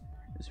request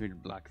is for me to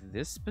block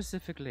this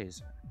specific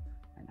laser,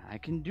 and I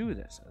can do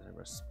this as a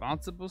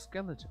responsible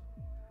skeleton.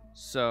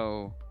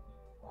 So,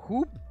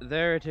 whoop,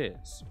 there it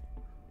is.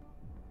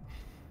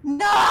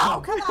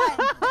 No, come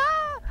on.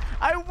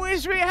 I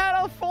wish we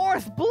had a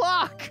 4th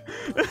block.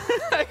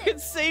 I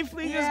could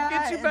safely just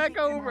get you it'd back be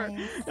over.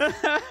 nice.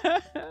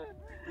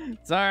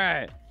 It's all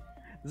right.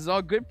 This is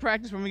all good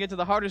practice when we get to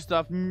the harder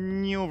stuff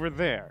over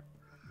there.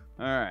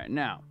 All right,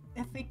 now.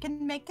 If we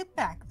can make it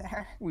back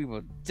there. We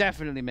will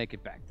definitely make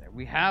it back there.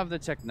 We have the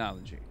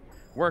technology.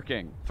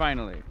 Working,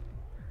 finally.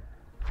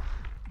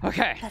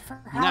 Okay. But for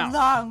how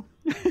long?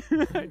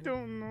 I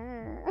don't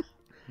know.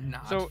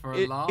 Not So for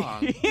it- long.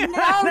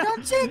 No,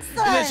 don't jinx And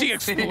then us. she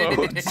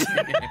explodes.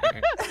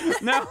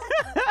 No.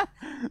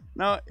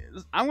 No,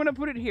 I'm going to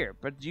put it here,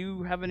 but do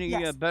you have any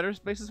Yes. better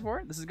spaces for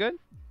it? This is good?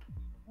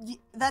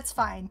 That's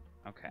fine.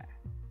 Okay.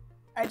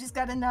 I just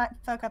gotta not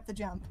fuck up the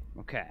jump.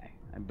 Okay.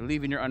 I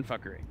believe in your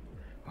unfuckery.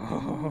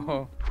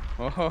 Oh,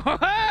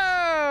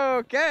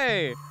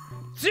 okay.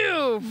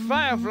 2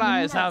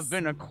 fireflies have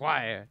been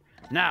acquired.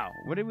 Now,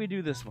 what did we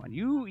do this one?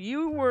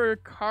 You were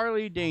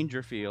Carly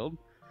Dangerfield,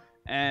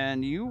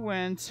 and you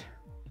went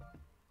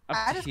up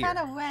I just here. kind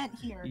of went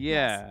here.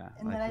 Yeah, Yes.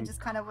 And I then I think- just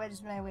kind of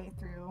wedged my way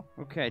through.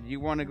 Okay, do you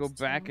want to go Those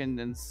back two.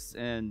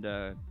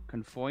 and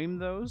conform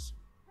those?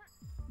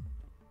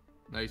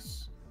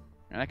 Nice.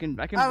 And I can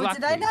Oh, block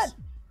did I these. not?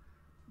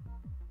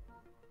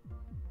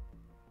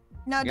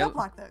 No, Yeah. don't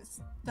block those.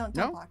 Don't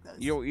No? block those.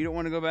 You don't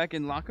want to go back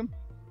and lock them?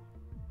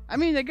 I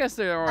mean, I guess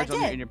they're always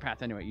did. in your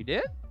path anyway. You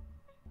did?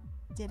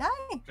 Did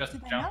I? Just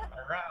Did I jump not?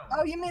 around.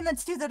 Oh, you mean the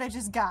 2 that I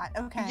just got?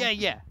 Okay.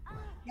 Yeah.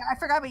 Yeah, I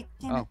forgot. Wait,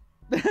 damn Oh.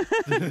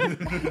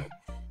 it.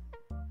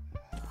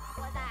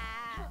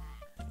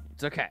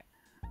 It's okay.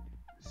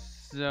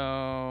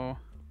 So,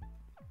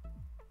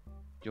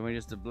 do you want me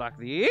just to block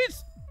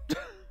these?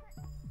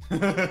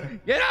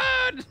 Get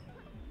on!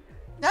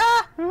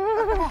 Ah!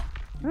 Okay.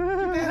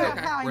 That's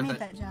Okay, how I worth made it.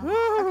 that jump.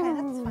 Okay,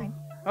 that's fine.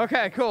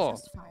 Okay, cool.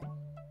 Just fine.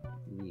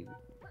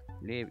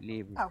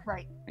 Leave. Oh,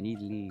 right. I need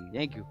leave.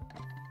 Thank you.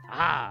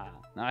 Ah,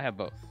 now I have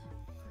both.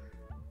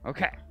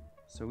 Okay,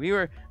 so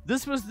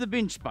this was the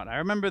bench spot. I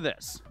remember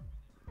this.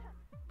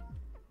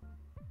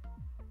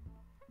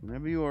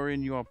 Whenever you are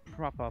in your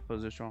proper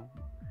position,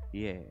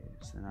 yes,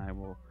 and I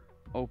will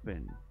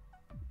open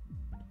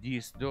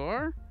this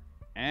door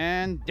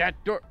and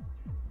that door.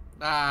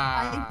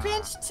 Ah. I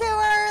pinched too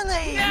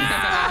early.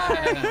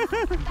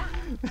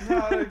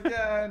 Not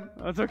again.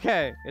 It's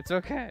okay. It's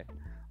okay.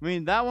 I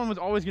mean, that one was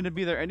always going to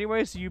be there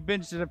anyway, so you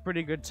benched at a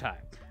pretty good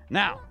time.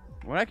 Now,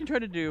 what I can try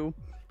to do,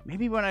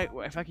 maybe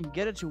if I can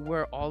get it to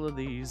where all of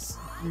these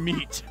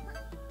meet.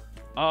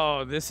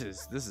 Oh, this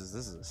is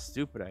a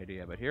stupid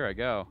idea, but here I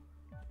go.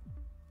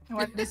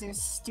 What is your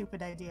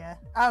stupid idea?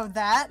 Oh,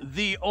 that?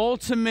 The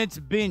ultimate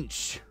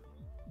bench.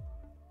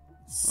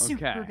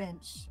 Super Okay.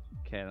 bench.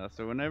 Okay,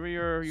 so whenever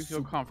you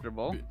feel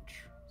comfortable.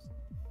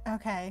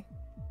 Okay.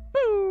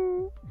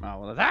 Boo! Oh,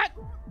 well, that.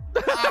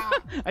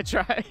 I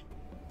tried.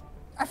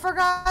 I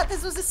forgot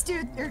this was a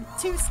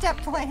two-step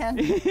plan.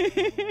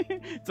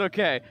 It's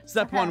okay.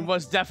 Step Okay. 1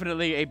 was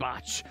definitely a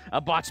botch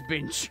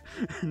bench.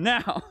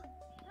 Now,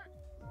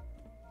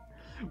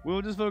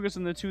 we'll just focus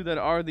on the two that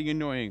are the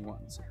annoying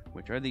ones,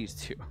 which are these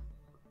two.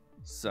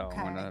 So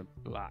I'm gonna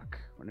block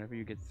whenever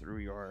you get through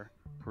your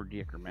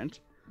predicament.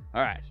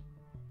 All right,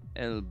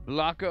 El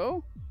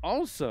Bloco,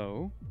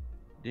 also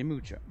de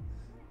mucho.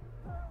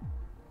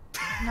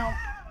 No.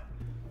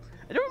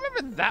 I don't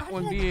remember that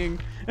one being.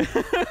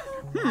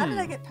 How did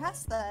I get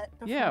past that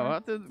before? Yeah, well,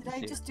 Did I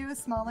just do a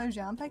smaller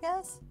jump, I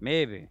guess?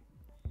 Maybe.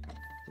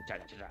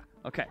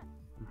 Okay.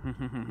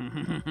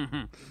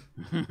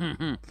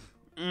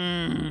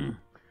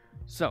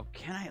 So,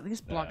 can I at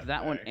least block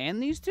that one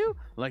and these two?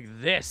 Like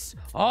this.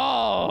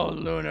 Oh,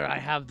 Lunar, I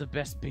have the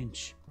best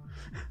bench.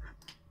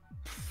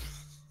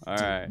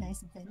 Alright.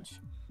 Nice bench.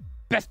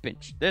 Best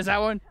bench. There's that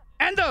one.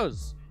 And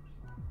those.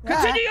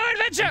 Continue your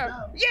adventure.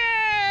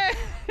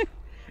 Yay!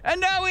 And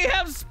now we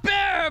have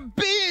spare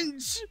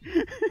bench.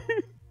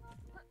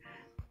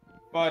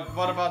 But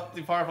what about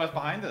the fireflies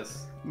behind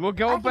us? We'll I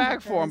go can back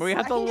get for them, but we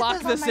this. have I to can get lock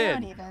this on this my own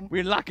in. even.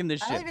 We're locking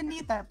this I shit. don't even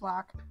need that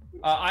block.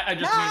 I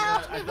just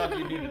No! I thought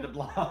you needed the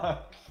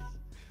block.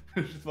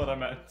 Which is what I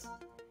meant.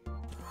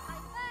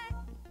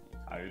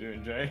 How you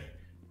doing, Jay?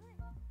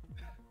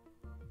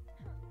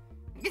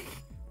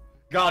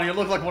 God, you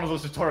look like one of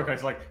those tutorial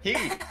guys. Like, here's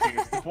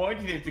the point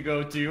you need to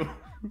go to.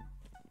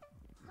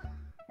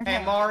 Hey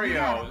Okay, Mario,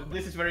 yeah.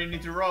 this is where you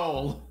need to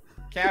roll.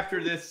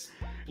 Capture this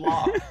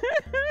block.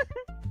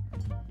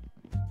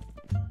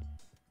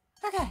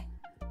 Okay.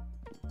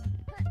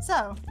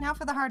 So, now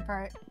for the hard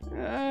part.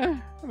 I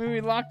mean, we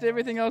locked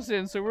everything else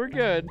in, so we're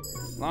good.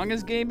 As long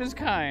as game is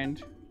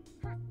kind.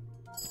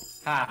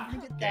 Ha! I'm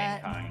gonna get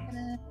Gang that.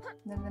 kind.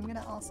 Then I'm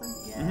gonna also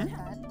get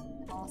that.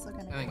 Also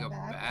gonna And then go go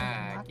back. back,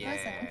 and knock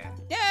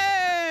those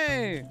yeah.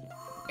 Yay!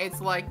 It's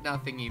like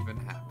nothing even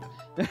happened.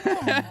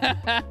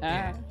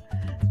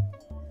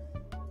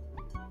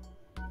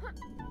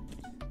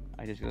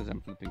 I just realized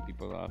I'm flipping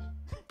people off.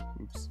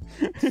 Oops.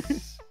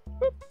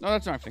 No,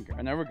 that's not my finger.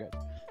 And now we're good.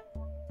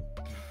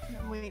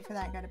 in. Wait for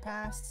that guy to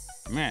pass.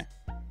 Meh.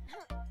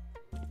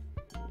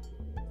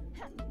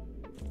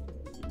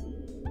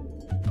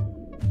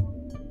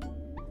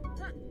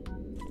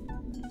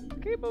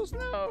 Cables,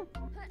 no.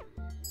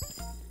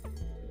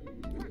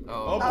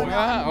 Oh, boy. no.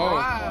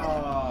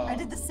 Wow. I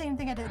did the same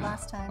thing I did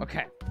last time.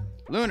 Okay.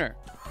 Lunar.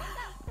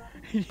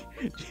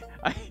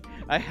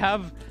 I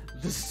have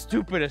the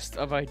stupidest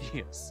of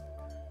ideas.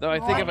 Though I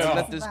think if I What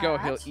let is this go,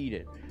 he'll that? eat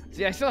it.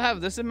 See, I still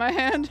have this in my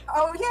hand.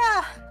 Oh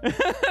yeah!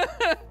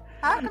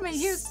 How can we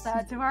use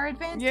that to our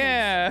advantage?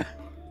 Yeah.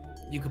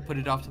 You could put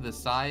it off to the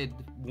side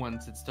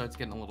once it starts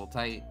getting a little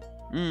tight.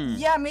 Mm.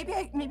 Yeah, maybe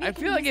I I can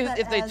feel like use that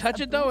if they as touch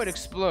a it though, it boost.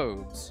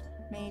 explodes.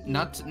 Maybe.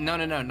 Not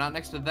not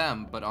next to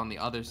them, but on the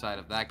other side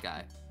of that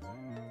guy,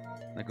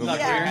 Like Not over where your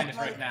Yeah. hand is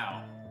here. right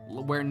now.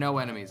 where no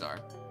enemies are.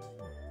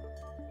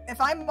 If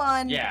I'm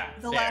on Yeah,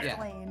 the there. left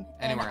Yeah, lane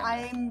and anywhere in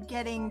there. I'm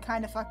getting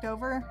kind of fucked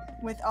over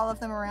with all of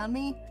them around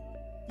me,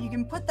 you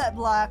can put that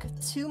block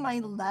to my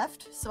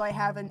left so I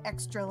have an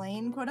extra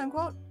lane, quote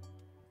unquote,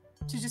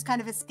 to just kind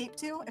of escape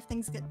to if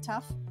things get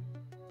tough.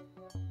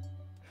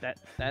 That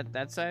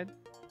side.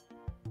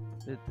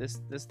 This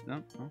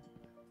no.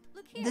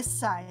 Look here. This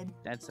side.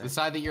 That side. The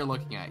side that you're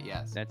looking at,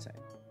 yes. That side.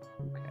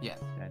 Okay. Yes.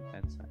 That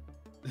side.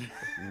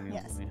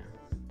 Yes.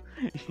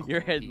 Your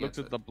head He looks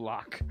gets at the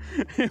block.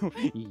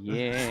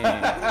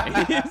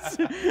 Yes.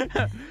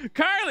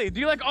 Carly, do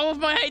you like all of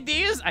my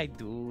ideas? I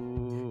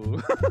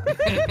do.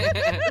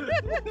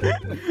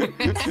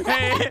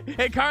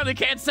 hey, Carly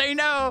can't say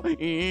no.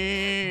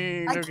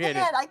 I Go get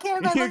it. I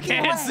can't by You looking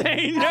can't away.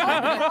 say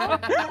no.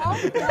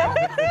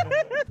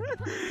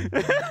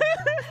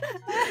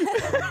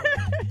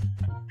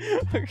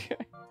 Okay.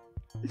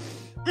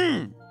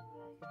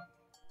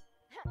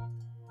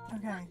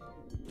 Okay.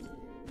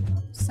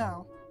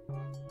 So.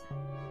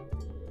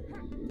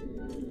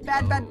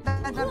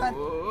 Bad.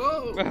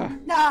 Whoa.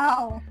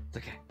 No! It's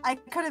okay. I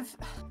could have.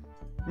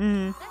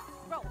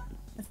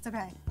 It's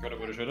okay. Coulda,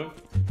 woulda, shoulda.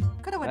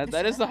 Could have.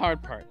 That is the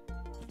hard part.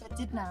 But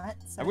did not.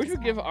 So I wish it's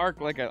we'd give fine.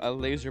 Ark like a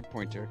laser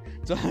pointer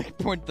to like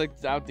point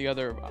out the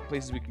other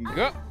places we can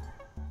go.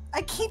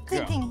 I keep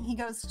thinking he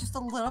goes just a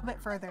little bit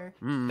further.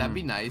 That'd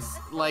be nice.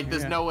 Like,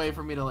 there's Yeah. no way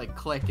for me to like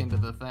click into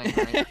the thing,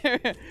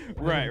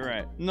 right?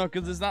 right. No,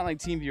 because it's not like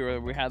TeamViewer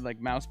where we had like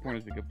mouse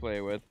pointers we could play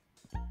with.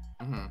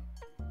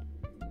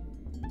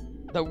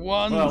 The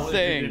one Well, if you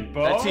thing did that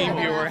both.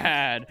 TeamViewer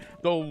had.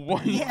 The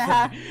one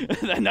Yeah.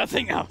 thing.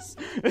 Nothing else.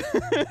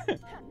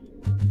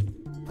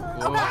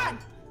 Oh God!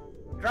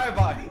 Drive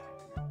by.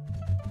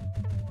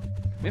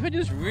 Maybe I do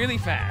this really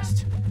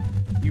fast.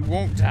 You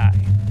won't die.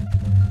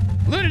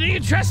 Luna, do you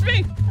trust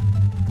me?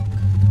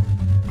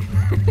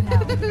 No,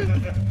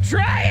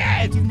 Try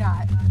I it! do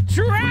not.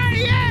 Try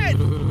it!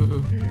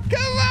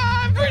 Come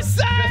on, for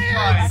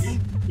science!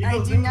 I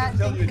do not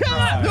think. Come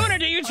on, Luna,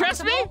 do you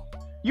trust me?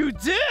 You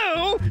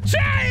do?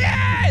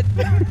 Try it!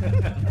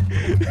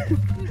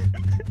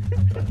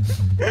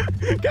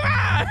 Come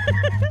on!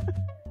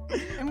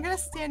 I'm gonna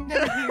stand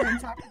over here and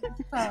talk to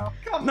the pro.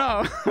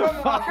 No.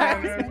 Come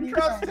on, man.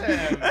 Trust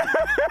him.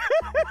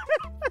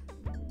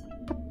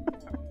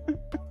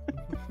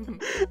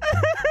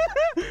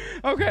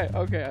 Okay,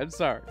 I'm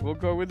sorry. We'll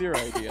go with your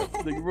idea.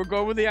 We'll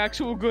go with the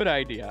actual good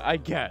idea, I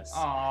guess.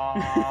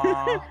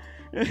 Aww.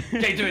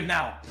 Okay, do it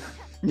now.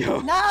 No.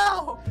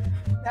 No!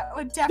 That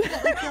would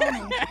definitely kill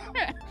me.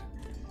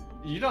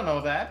 You don't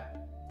know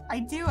that. I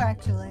do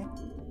actually.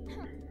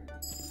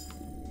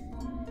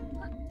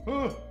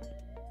 Ooh.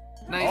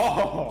 Nice.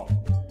 Oh.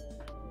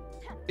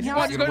 If you No,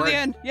 want to it's go to the good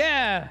end,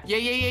 yeah. Yeah.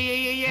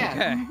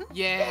 Okay.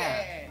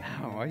 Yeah.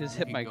 Oh, I just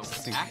hit You my. can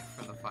go back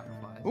for the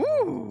fireflies.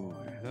 Ooh,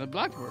 the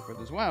block to work with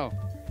as well.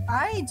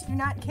 I do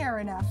not care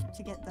enough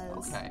to get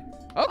those. Okay.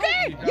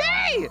 Okay,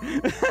 yay!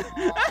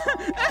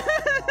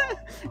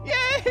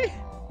 Yay!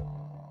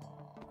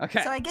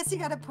 Okay. So I guess you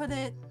gotta put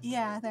it,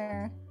 yeah,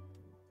 there.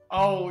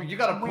 Oh, you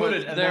gotta put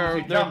it and then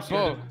if she they're jumps, you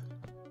have both. to...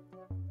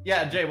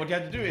 Yeah, Jay, what you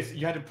have to do is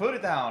you have to put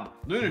it down.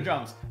 Luna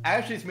jumps.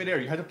 As she's midair,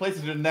 you have to place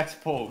it in the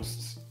next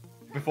post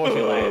before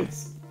she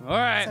lands. All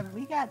right. So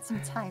we got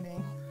some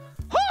timing.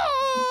 You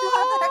still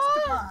have that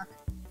extra block.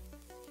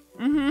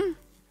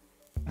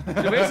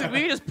 Mm-hmm. So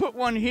basically, we just put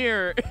one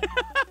here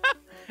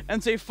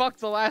and say fuck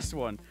the last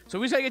one. So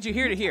we just gotta get you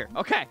here to here.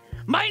 Okay.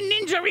 My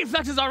ninja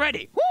reflexes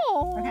already.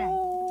 Okay.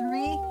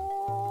 3,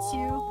 2,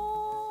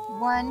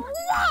 1.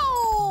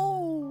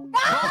 Oh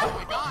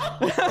my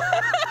god.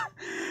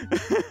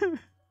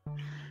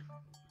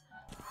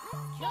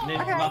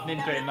 Okay. Not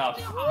ninja enough.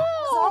 It's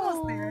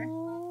almost there.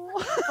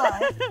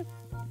 But...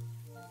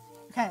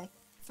 Okay.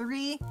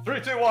 3,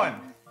 3, 2,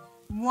 1.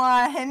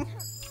 1.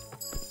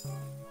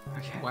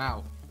 Okay.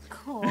 Wow.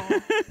 Cool.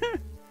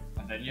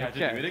 And then you have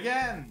to Okay. do it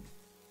again.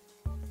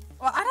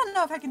 Well, I don't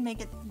know if I can make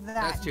it that.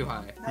 That's too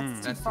high. That's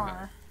too That's too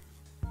far.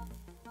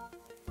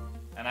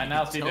 And I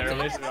now see the Tilted.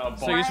 earliest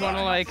So you just want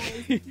to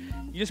like, you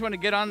just want to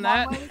get on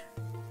that, Long ways?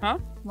 huh?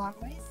 Long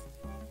ways?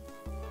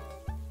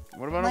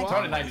 What about Like- a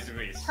Turn it wall? 90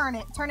 degrees.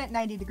 Turn it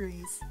 90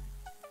 degrees.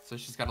 So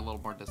she's got a little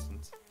more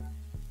distance.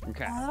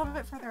 Okay. A little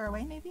bit further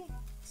away, maybe?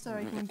 So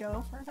I can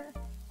go further?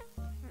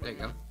 There you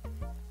go.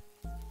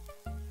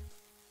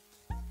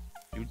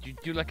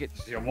 Do like it.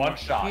 Your one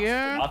shot.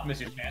 Here. Do not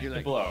miss your chance Do to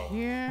like blow.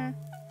 here.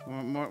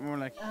 More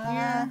like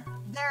here.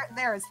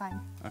 There is fine.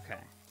 Okay.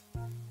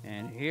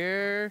 And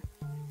here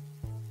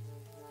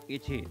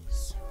it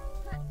is.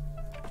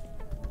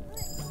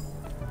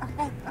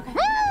 Okay, okay.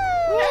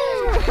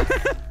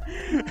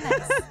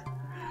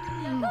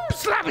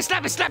 Slappy,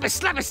 slappy, slappy,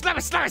 slappy,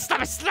 slappy, slappy,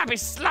 slappy, slappy,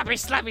 slappy,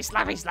 slappy,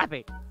 slappy,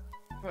 slappy.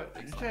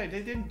 But Jay,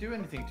 they didn't do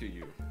anything to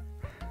you.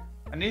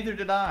 And neither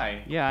did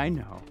I. Yeah, I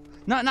know.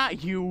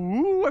 Not you.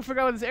 Ooh, I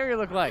forgot what this area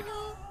looked like.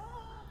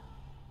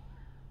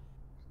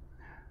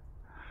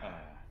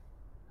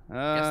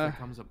 Guess there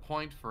comes a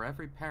point for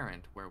every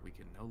parent where we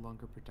can no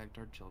longer protect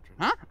our children.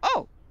 Huh?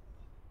 Oh.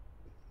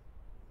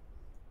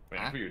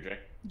 Waiting for you, Jay.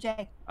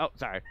 Jay. Oh,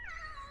 sorry.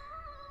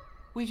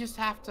 We just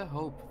have to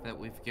hope that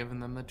we've given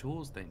them the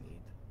tools they need.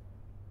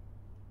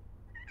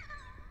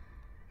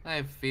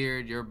 I've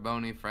feared your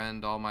bony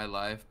friend all my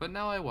life, but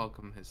now I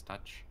welcome his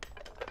touch.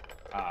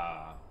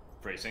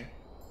 Bracing.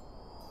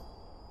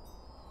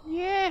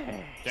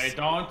 Yeah. Jay,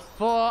 don't.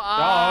 For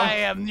I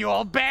am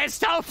your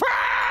best of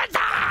friends.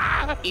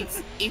 Ah! Eat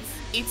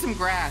some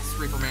grass,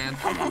 Reaperman.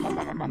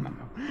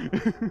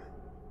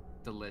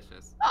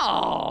 Delicious.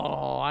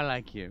 Oh, I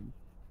like you.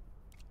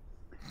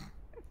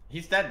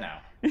 He's dead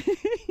now.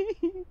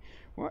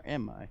 Where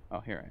am I? Oh,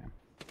 here I am.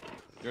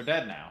 You're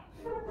dead now.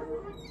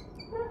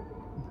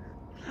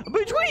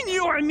 Between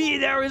you and me,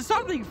 there is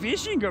something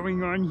fishy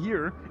going on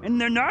here, and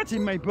they're not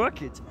in my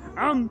bucket.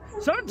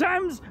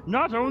 Sometimes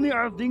not only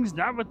are things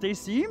not what they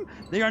seem,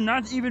 they are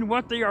not even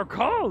what they are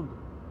called.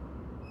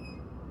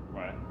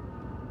 What?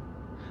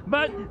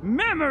 But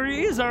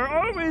memories are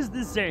always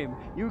the same.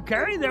 You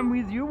carry them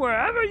with you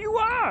wherever you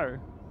are.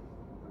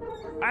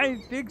 I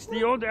fixed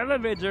the old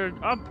elevator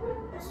up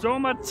so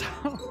much.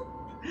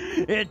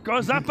 It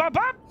goes up, up,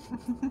 up.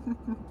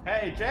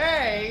 Hey,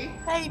 Jay!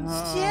 Hey,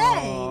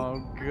 Jay!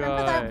 Oh,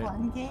 Remember that God.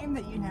 one game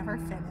that you never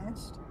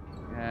finished?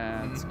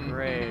 Yeah, it's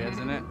great,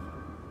 isn't it?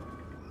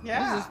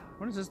 Yeah.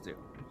 What does this do? You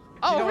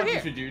Oh, know over what here.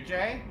 you should do,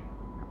 Jay?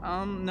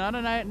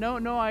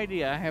 No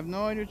idea. I have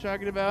no idea what you're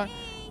talking about.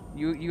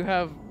 You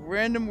have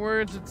random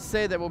words to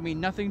say that will mean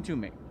nothing to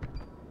me.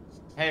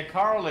 Hey,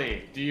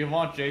 Carly, do you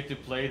want Jay to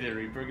play the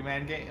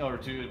Reaperman game or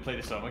to play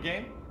the Soma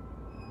game?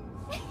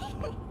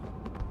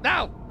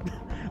 No!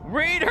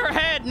 Read her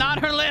head, not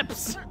her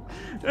lips!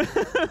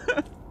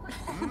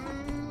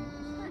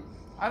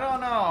 I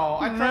don't know.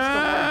 I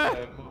trust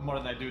the words more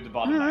than I do the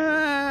bottom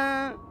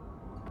language.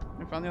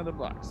 I found the other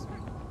blocks.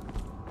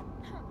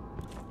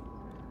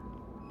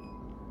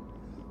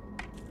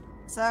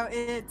 So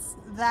it's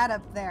that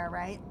up there,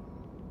 right?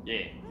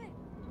 Yeah.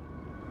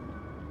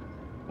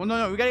 Well,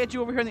 no, we gotta get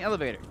you over here in the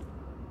elevator.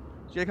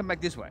 So you gotta come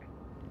back this way.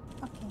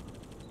 Okay.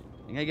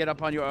 You gotta get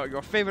up on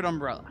your favorite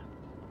umbrella.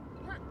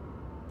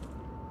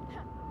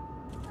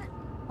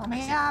 Let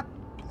me up.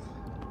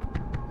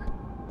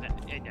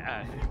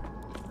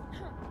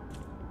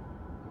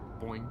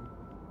 Boing.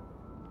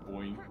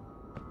 Boing.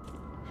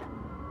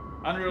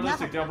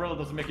 Unrealistic, the umbrella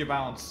doesn't make you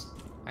bounce.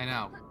 I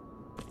know.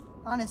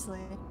 Honestly.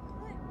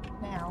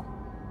 Now.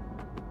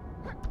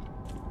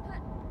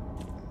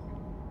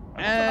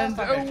 And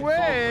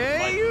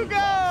away you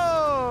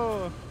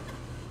go!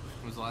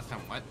 When was the last time?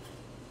 What?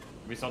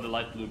 We saw the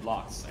light blue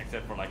blocks,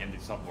 except for like in the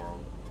subworld.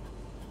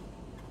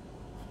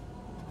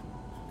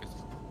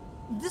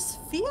 This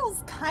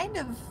feels kind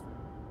of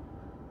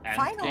And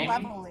final gaming.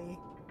 level-y.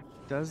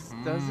 Does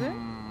it?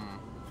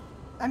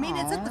 I mean,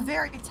 it's at the Aw.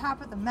 very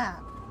top of the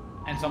map.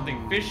 And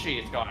something fishy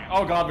is going.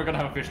 Oh god, we're gonna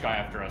have a fish guy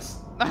after us.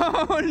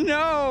 Oh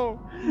no!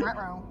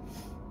 Ruh-roh.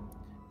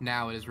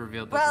 Now it is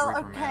revealed that Well, the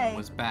Reaperman okay.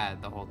 was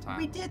bad the whole time.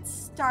 We did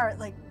start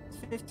like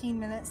 15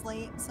 minutes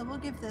late, so we'll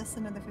give this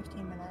another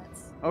 15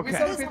 minutes. We Okay.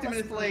 started It is 50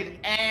 minutes almost late,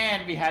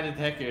 and we had the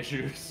tech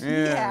issues.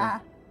 Yeah.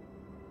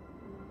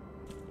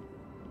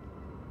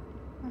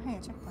 Oh, hey,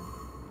 a checkpoint.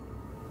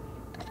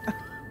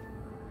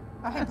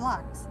 Oh, hey,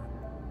 blocks.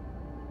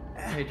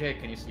 Hey Jay,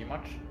 can you see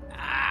much?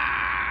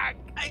 Ah,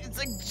 it's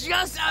like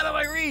just out of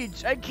my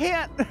reach. I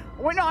can't.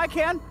 Wait, no, I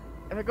can.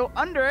 If I go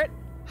under it.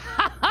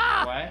 Ha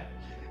ha! What?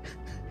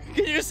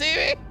 Can you see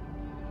me?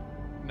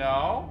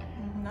 No?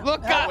 No.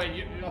 Look Oh up. wait,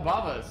 you're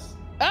above us.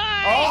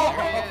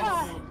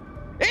 Ah! Oh!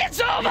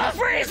 It's over, Yes,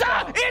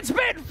 Frieza! go. It's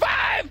been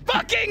 5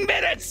 fucking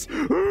minutes!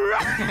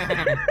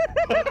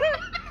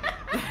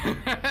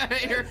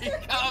 Here he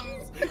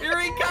comes! Here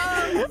he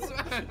comes!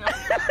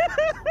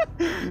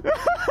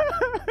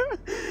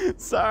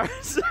 Sorry.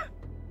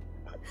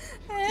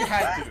 You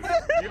had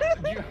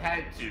to. You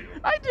had to.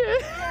 I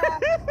did.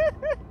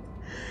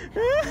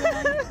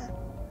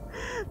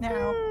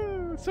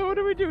 Now. So what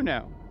do we do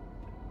now?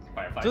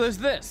 Fireflies. So there's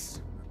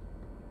this.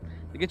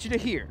 They get you to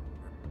here.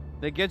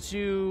 They get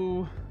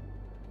you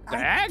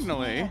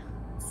diagonally. I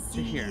can't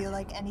see here.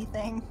 like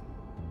anything.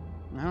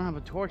 I don't have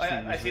a torch.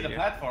 thing I see the here.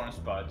 platforms,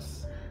 but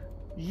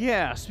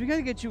Yeah, so we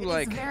gotta get you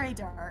like. It's very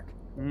dark.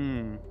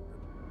 Hmm.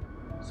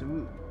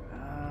 So,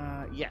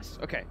 yes.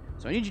 Okay.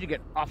 So I need you to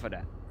get off of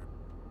that.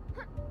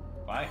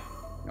 why?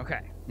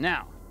 Okay.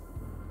 Now,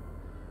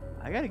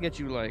 I gotta get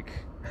you like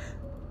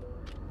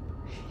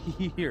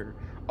here.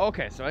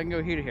 Okay, so I can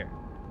go here to here.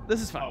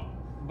 This is fine. Oh,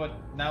 but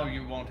now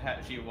you won't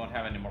have. She won't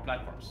have any more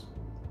platforms.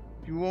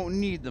 You won't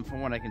need them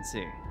from what I can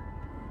see.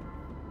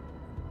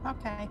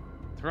 Okay.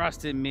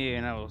 Thrust in me,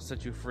 and I will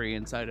set you free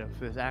inside of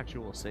this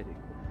actual city.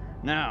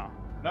 Now,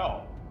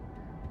 No.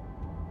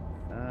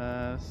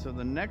 so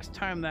the next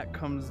time that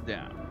comes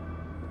down,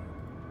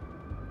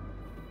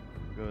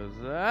 goes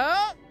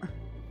up,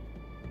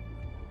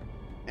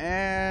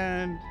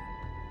 and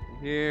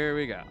here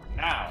we go.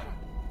 Now.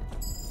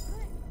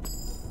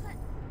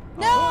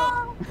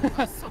 No!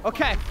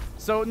 Okay,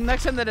 so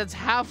next time that it's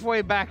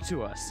halfway back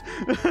to us.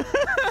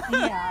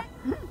 Yeah.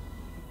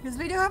 Because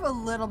we do have a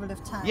little bit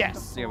of time.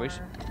 Yes, yeah,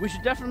 before... we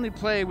should definitely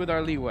play with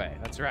our leeway.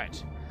 That's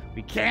right.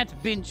 We can't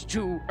binge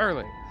too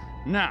early.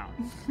 Now.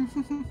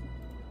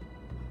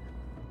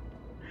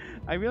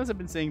 I realize I've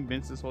been saying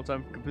binge this whole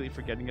time, completely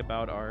forgetting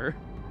about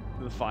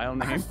the file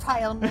Our name.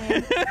 file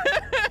name.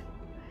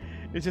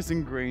 It's just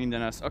ingrained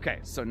in us. Okay,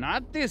 so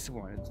not this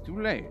one. It's too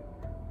late.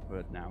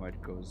 But now it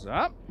goes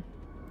up.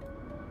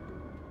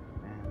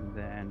 And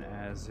then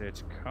as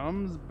it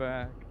comes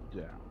back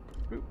down.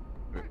 Boop,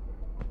 boop.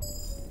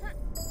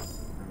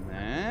 And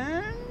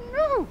then...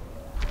 Woo!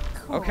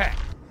 Cool. Okay.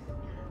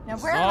 Now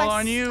It's where am all I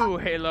on you,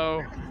 stuck?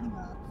 Halo.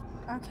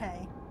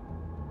 Okay.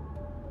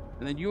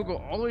 And then you'll go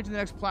all the way to the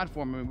next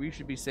platform and we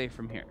should be safe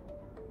from here.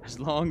 As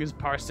long as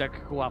Parsec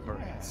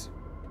cooperates.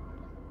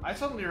 I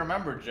suddenly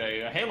remember,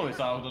 Jay. Halo is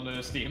out on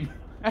the Steam.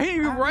 Hey,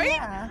 you Oh, right?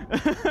 yeah.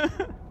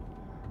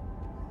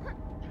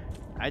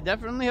 I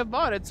definitely have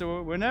bought it,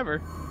 so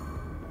whenever.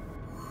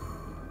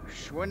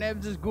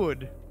 Schwarnebs is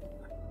good.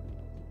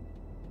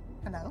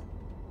 Hello?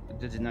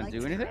 Did it not Like do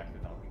to. anything?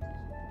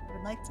 I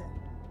would like to.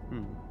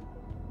 Hmm.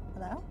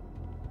 Hello?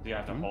 Do you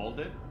have to hold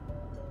it?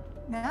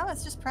 No,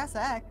 it's just press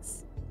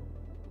X.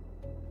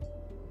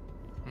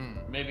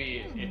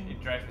 Maybe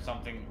it tries for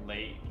something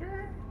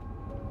later?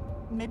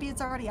 Maybe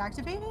it's already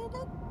activated?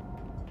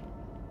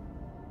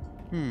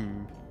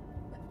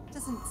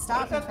 Doesn't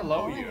stop that me from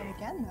below pulling you? it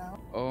again, though.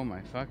 Oh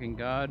my fucking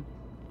god.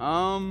 What?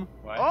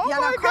 Oh Yeah,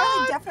 my no, Carly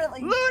god!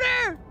 definitely-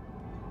 Lunar!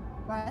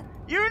 What?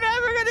 You're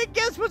never gonna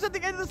guess what's at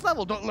the end of this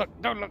level. Don't look,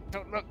 don't look,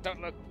 don't look,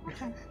 don't look.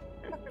 Okay.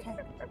 Okay.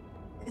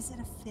 Is it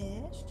a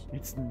fish?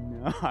 It's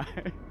not.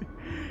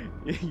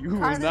 You will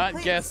Carly, not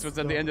please. guess what's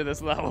at the end of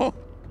this level.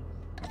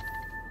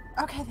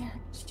 Okay, there.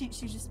 She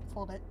just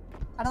pulled it.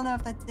 I don't know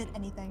if that did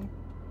anything.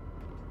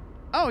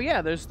 Oh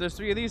yeah, there's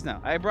 3 of these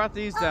now. I brought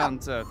these down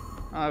to.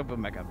 I'll put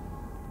them back up.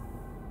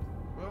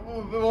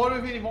 What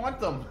if you want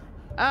them?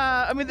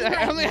 I mean, You I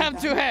might only need have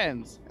them. 2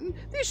 hands.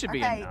 These should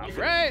be Okay. enough,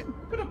 right? You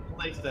could have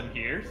placed them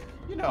here.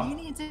 You know. You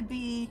need to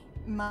be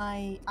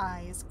my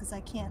eyes, because I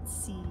can't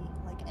see,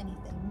 like,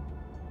 anything.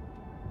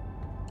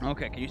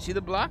 Okay, can you see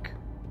the block?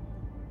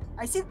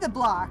 I see the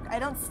block. I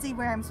don't see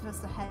where I'm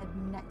supposed to head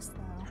next,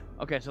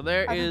 though. Okay, so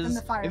there Other is.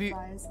 than the if you-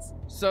 fireflies.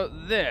 so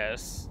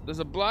there's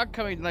a block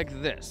coming like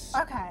this,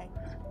 Okay.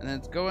 and then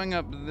it's going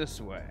up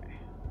this way,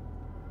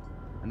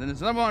 and then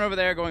there's another one over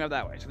there going up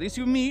that way. So these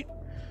 2 meet.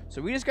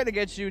 So we just got to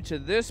get you to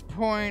this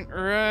point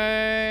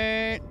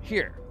right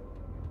here.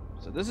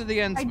 So this is the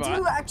end I spot.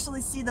 do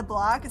actually see the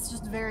block. It's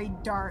just very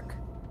dark.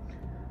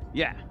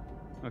 Yeah.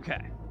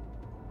 Okay.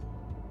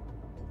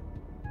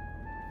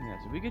 Yeah,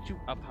 so we get you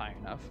up high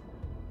enough.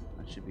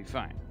 That should be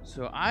fine.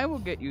 So I will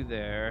get you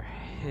there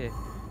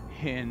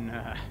in,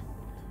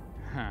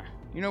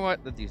 You know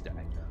what? Let these die.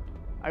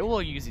 I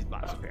will use these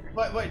blocks up here.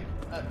 Wait,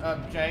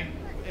 Jay,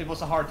 it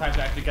was a hard time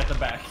to actually get them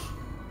back.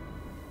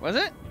 Was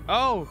it?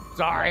 Oh,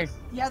 sorry.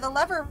 Yeah, the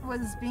lever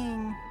was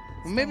being...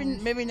 Well, maybe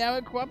strange. now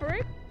it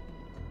cooperate?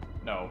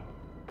 No.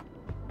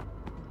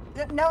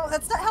 No,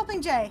 that's not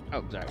helping Jay.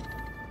 Oh, sorry.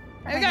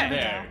 Okay, Okay.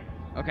 There.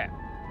 Okay.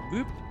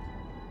 Boop.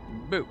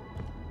 Boop.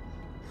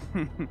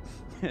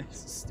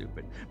 This is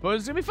stupid. But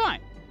it's gonna be fine.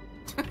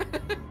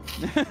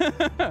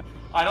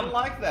 I don't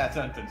like that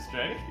sentence,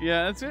 Jay.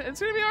 Yeah, it's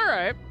gonna be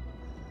alright.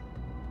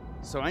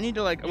 So I need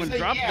to I'm You gonna say,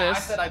 drop yeah, this.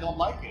 I said I don't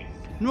like it.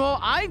 No,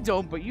 I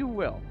don't, but you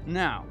will.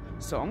 Now,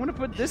 so I'm gonna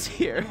put this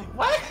here.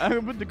 What? I'm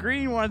gonna put the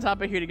green one on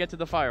top of here to get to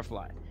the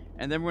firefly.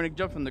 And then we're gonna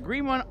jump from the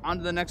green one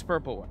onto the next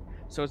purple one.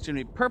 So it's gonna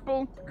be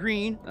purple,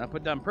 green, and I'll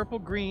put down purple,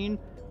 green,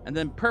 and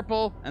then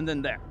purple, and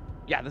then there.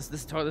 Yeah, this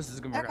is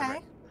gonna work out Okay.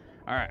 great.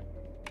 Alright.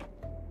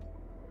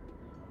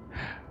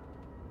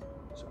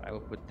 So I will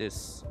put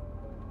this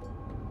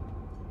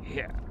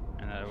here.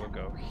 And I will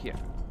go here.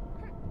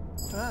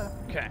 Ugh.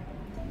 Okay.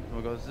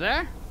 We'll go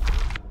there.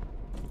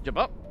 Jump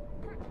up.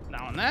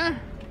 Down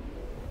there.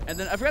 And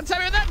then I forgot to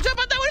tell you that. Jump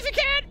on that one if you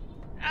can!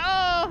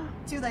 Oh!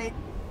 Too late.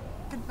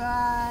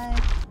 Goodbye.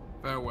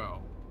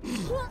 Farewell.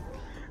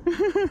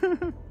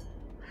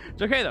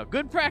 It's okay though.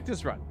 Good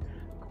practice run.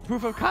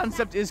 Proof of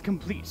concept is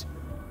complete.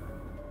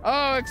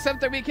 Oh,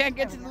 except that we can't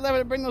get to the lever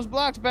to bring those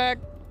blocks back.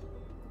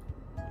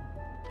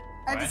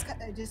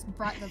 I just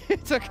brought the...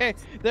 It's okay.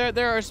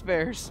 There are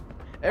spares.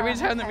 Every Oh,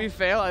 time that okay. we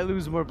fail, I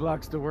lose more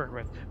blocks to work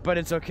with. But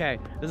it's okay.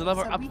 There's a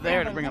lever So up we there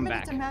have to a bring them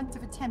back. limited amount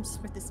of attempts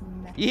with this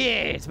method.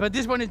 Yes, but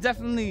this one is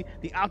definitely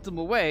the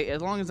optimal way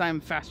as long as I'm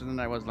faster than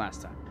I was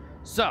last time.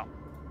 So,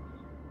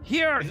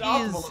 here It's is...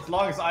 optimal as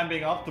long as I'm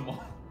being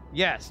optimal.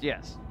 Yes,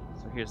 yes.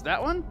 So here's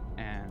that one,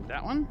 and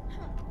that one,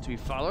 to be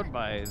followed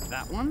by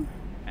that one,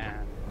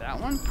 and that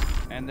one,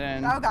 and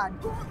then... Oh god.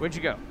 Where'd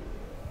you go?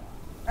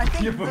 I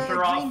think You the pushed green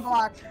her off.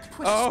 block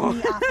pushed Oh.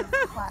 me off of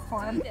the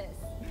platform. This.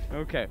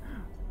 Okay.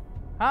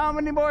 How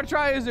many more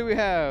tries do we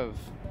have?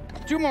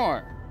 2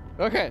 more.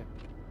 Okay.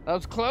 That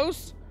was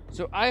close,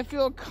 so I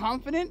feel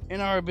confident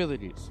in our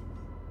abilities.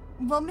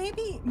 Well,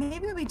 maybe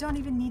we don't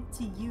even need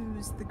to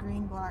use the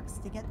green blocks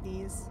to get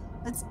these.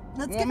 Let's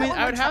Well, get I mean, it one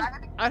I'd more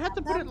have try.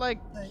 to put it like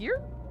But-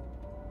 here.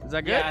 Is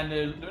that good? Yeah, and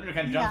Lunar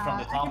can jump from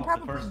the I top can of the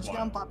probably first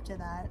jump one. up to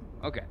that.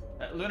 Okay.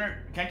 Lunar,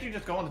 can't you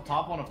just go on the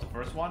top one of the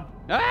first one?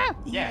 Ah!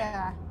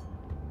 Yeah.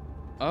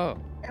 Oh.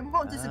 It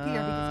won't disappear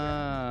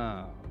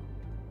because Oh.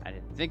 I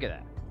didn't think of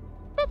that.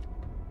 Boop.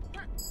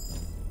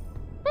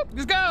 Boop.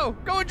 Just go!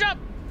 Go and jump!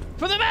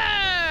 For the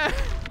man!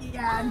 you're...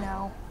 Yeah,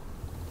 no.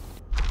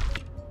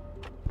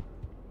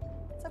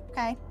 It's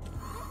okay.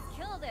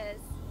 Kill this.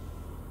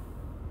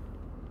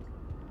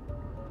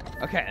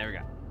 Okay, there we go.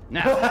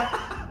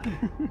 Now.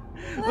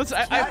 Listen,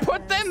 I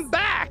put them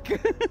back!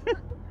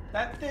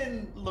 That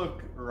didn't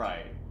look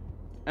right.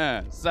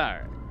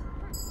 Sorry.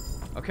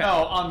 Okay.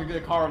 No, on the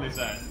Carly's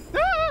end.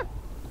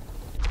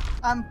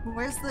 Ah!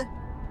 Where's the...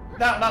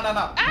 No.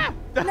 Ah!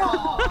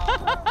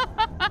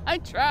 No. I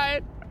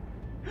tried.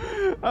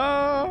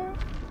 Oh.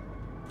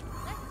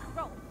 Let's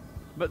roll.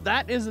 But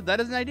that is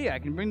an idea. I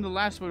can bring the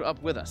last one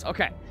up with us.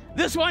 Okay.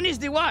 This one is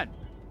the one.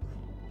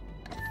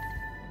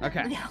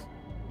 Okay. Yeah.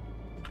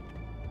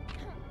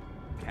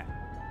 Okay.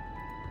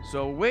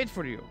 So wait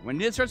for you. When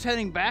it starts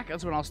heading back,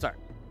 that's when I'll start.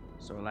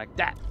 So like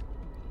that.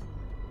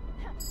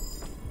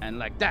 And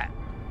like that.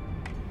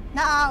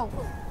 No!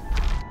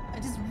 I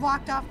just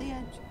walked off the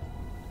edge.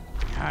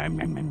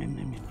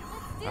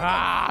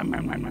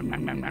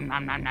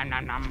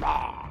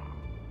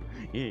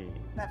 Yeah.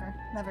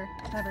 Never.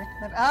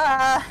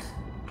 Ah!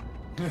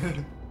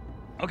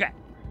 Okay.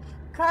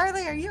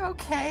 Carly, are you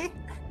okay?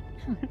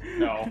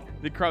 No.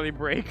 Did Carly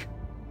break?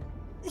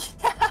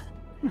 Yeah.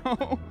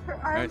 No. Her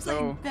arms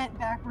so- like bent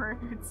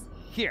backwards.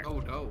 Here. Oh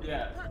no.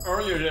 Yeah.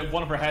 Earlier,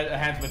 one of her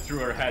hands went through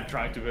her head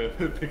trying to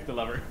pick the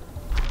lever.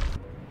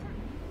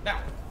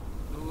 Now.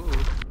 Ooh.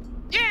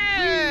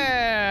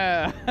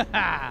 Yeah!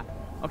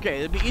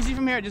 Okay, it'll be easy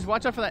from here. Just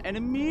watch out for that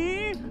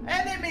enemy.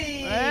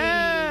 Enemy!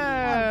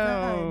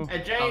 Oh.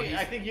 And Jay,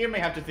 I think you may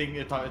have to take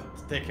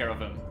care of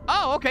him.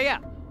 Oh, okay, yeah.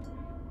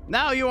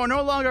 Now you are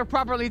no longer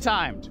properly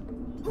timed.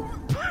 Good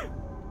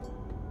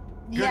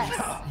Yes.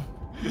 job.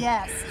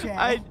 Yes,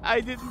 Jay. I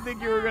didn't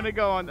think you were gonna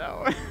go on that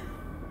one.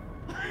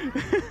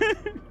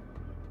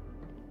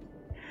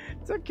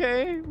 It's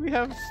okay. We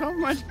have so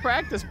much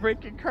practice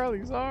breaking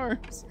Carly's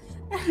arms.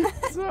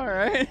 It's all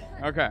right.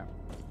 Okay.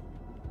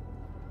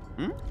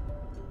 Hmm?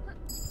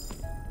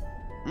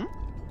 Hmm?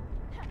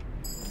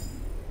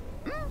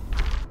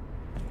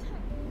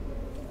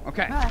 Hmm?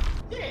 Okay. Ah,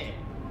 Yeah.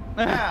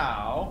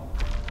 Now.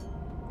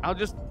 I'll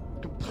just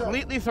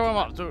completely throw him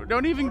off. So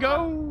don't even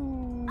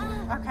go.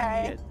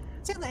 okay.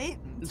 Too late.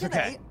 It's Too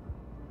okay. late.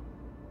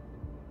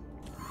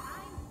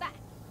 I'm back.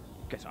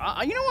 Okay, so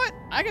you know what?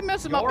 I can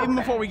mess him up You're even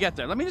before back. we get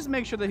there. Let me just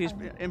make sure that he's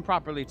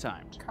improperly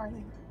timed.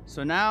 Carly.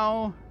 So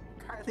now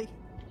Carly. he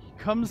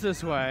comes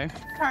this way.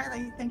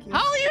 Carly, thank you.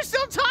 How are you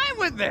still timed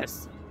with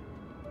this?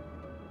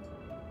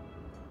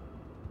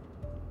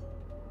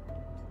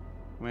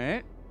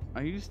 Wait,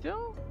 are you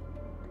still?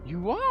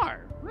 You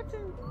are. What the?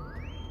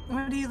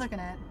 What are you looking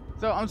at?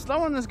 So I'm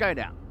slowing this guy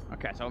down.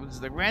 Okay, so I'm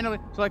just like randomly,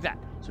 so like that.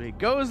 So he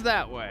goes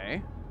that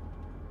way,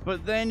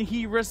 but then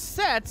he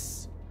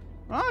resets.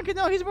 Oh, okay,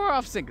 no, he's more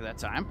off sync that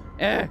time.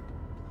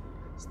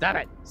 Stop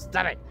it,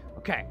 stop it.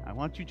 Okay, I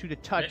want you two to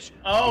touch.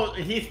 Oh,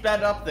 he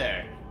sped up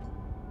there.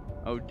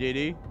 Oh, did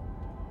he?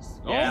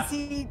 Yeah. Is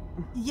he?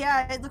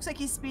 Yeah, it looks like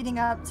he's speeding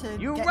up to.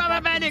 You get rubber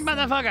back banding in sync.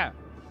 motherfucker!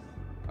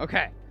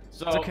 Okay.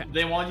 So It's okay.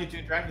 they want you to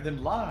interact with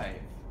him live.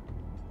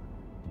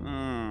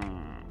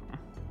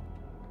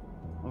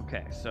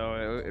 Okay,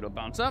 so it'll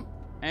bounce up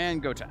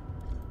and go time.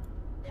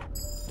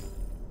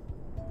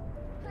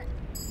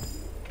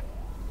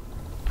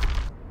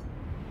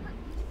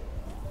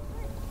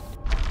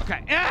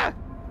 Okay. Ah!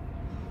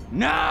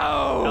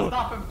 Now No!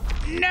 stop him.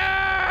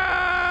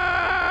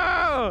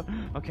 No!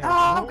 Okay.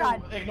 Oh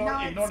God! Ignore- no,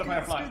 ignore the screw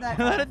firefly. that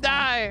Let it firefly.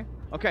 die.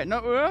 Okay. No.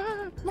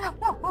 No, no.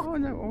 Oh,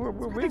 no. We're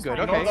good. Ignore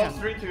Okay. Ignore those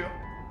three too.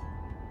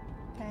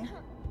 Okay.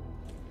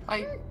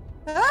 I.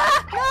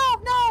 Ah!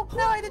 No!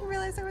 No! I didn't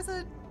realize there was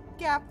a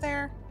gap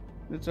there.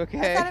 It's I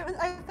okay.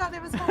 thought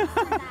it was. going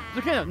through.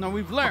 It's okay. No,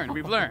 we've learned.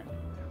 We've learned.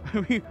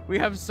 we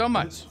have so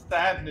much. There's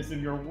sadness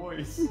in your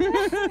voice.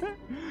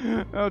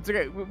 Oh, it's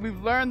okay.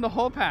 We've learned the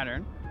whole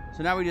pattern.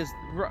 So now we just.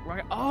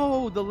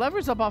 Oh, the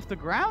lever's up off the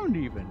ground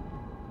even.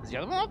 Is the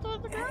other one off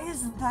the ground?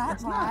 Is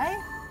that why?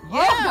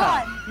 Yeah.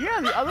 God.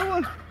 Yeah, the other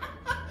one.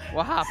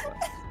 What happened?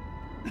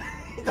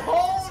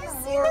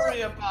 Don't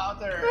worry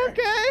about her.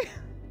 Okay.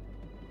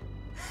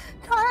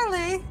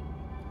 Carly!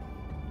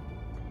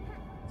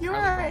 You Carly's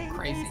are going a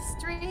crazy.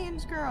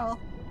 strange girl.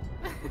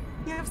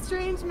 You have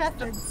strange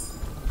methods.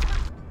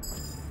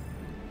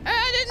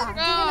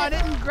 I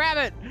didn't grab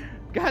it.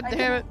 God I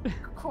damn it.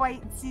 didn't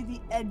quite see the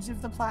edge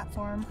of the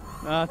platform.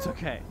 No, it's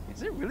okay.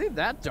 Is it really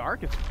that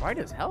dark? It's bright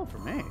as hell for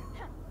me.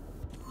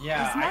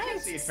 Yeah, It's I can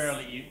nice. see it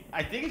fairly.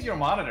 I think it's your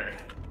monitor.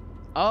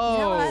 Oh. You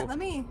know what? Let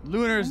me.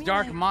 Lunar's let me,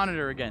 dark like-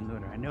 monitor again.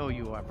 Lunar, I know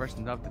you are a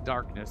person of the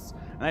darkness.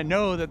 And I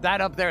know that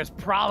that up there is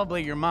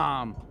probably your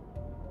mom.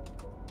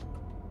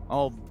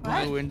 All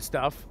blue What? and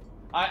stuff.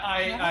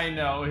 I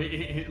know.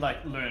 He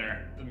like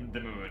Lunar, the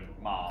moon,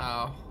 mom.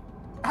 Oh.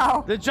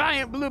 Ow. The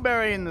giant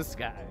blueberry in the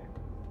sky.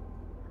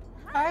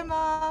 Hi,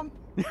 Mom.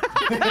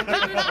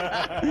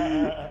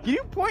 Can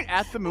you point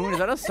at the moon? Is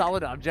that a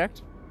solid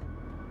object?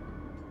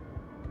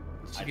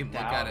 She I can look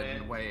doubt at it it.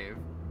 and wave.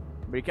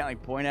 But you can't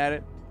like point at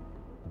it?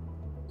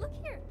 Look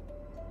here.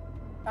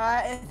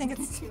 I think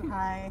it's too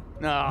high.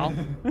 No.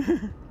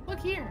 Look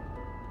here.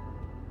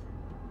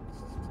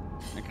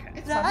 Okay.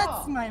 It's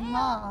That's my my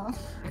mom.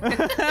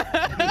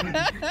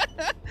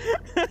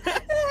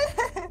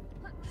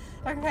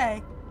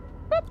 Okay.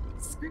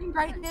 Screen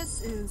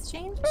brightness is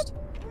changed.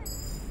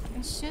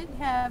 I should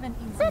have an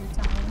easier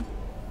time.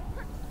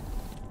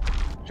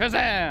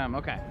 Shazam!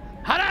 Okay.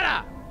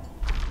 Harada!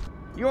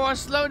 You are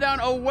slowed down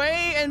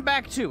away and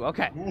back too.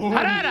 Okay.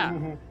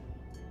 Harada!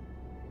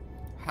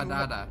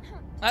 Hadada.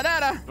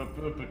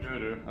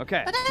 Harada!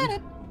 Okay.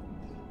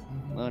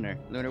 Lunar,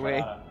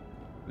 wait.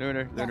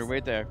 Lunar,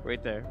 wait there,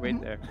 wait there.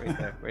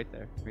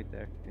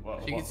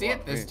 She can see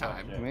it this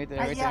time. Wait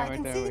there, Yeah, I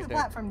can see the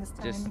platform this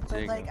time, Just but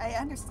take like it. I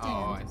understand.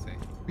 Oh, I see.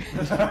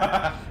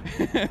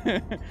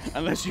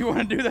 Unless you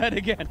want to do that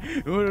again.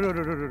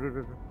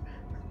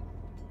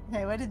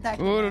 Okay, what did that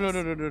get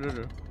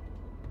us?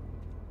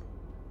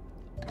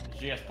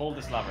 She has pulled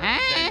this lever.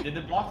 Huh? Did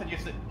the block that you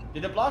said?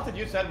 Did the blocks that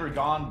you said were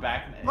gone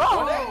back?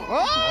 Whoa!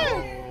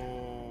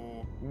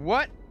 Oh!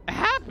 What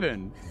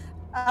happened?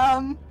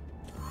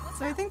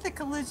 So I think the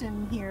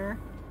collision here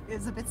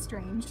is a bit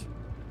strange.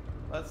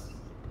 Let's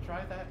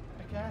try that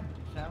again,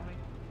 shall we?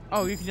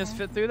 Oh, you can just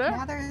fit through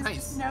Now there? there's Nice.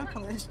 just no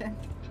collision.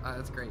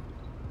 That's great.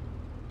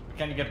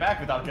 Can you get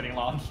back without getting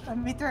launched? Let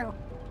me through.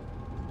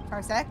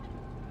 Parsec.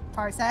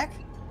 Parsec.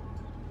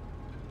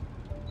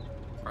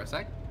 For a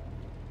sec.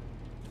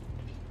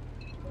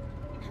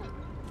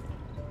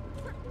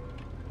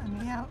 Let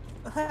me out.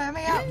 Let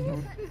me out.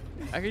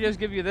 I could just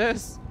give you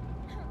this.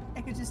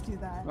 I could just do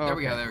that. Oh, There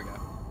we go. okay. There we go.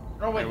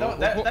 Oh wait,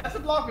 Okay, no, that's the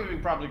block we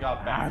probably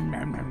got back.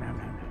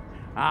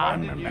 Why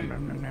did you?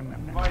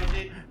 Why did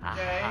Jay?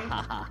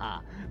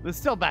 They're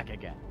still back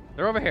again.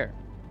 They're over here.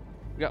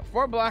 We got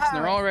 4 blocks and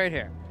they're all right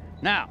here.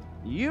 Now,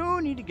 you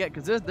need to get,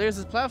 because there's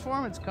this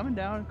platform, it's coming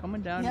down,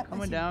 coming down, Yep, I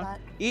coming see down. that.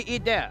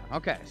 Eat there.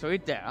 Okay, so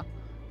eat there.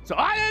 So,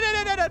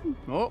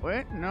 oh,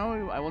 wait,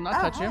 no, I will not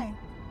touch him. hi.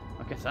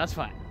 Okay, so that's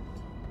fine.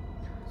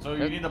 So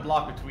you need a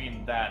block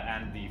between that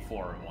and the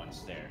 4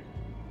 ones there.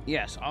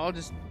 Yes, I'll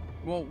just,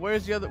 well,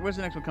 where's the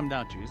next one come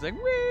down to? He's like,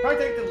 Try to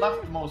whee! take the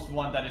leftmost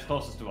one that is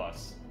closest to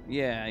us.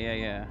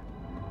 Yeah.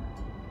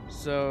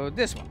 So,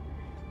 this one.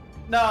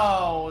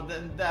 No,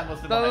 then that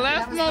was the The one.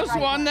 left- was the leftmost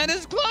right one one. that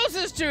is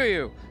closest to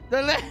you.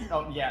 The left.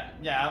 Oh yeah,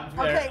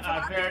 Okay,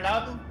 fair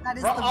enough. that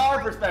is From the our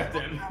right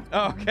perspective.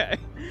 one. Okay.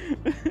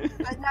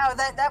 But no,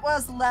 that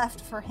was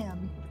left for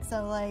him.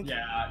 So like.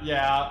 Yeah.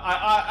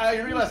 I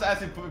realized as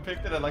he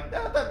picked it, I'm like,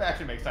 that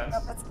actually makes sense.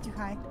 Oh, that's too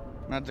high.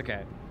 That's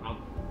okay. Well,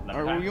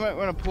 Or never you mind.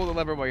 might want to pull the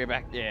lever while you're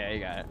back. Yeah, you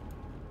got it.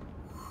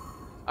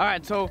 All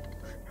right, so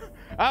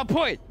I'll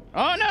point.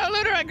 Oh no,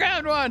 Looter, I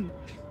grabbed one.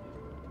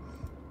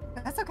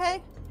 That's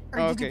okay. Or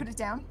Oh, did you okay. put it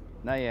down?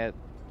 Not yet.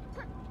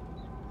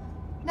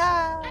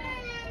 No.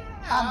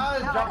 Ah,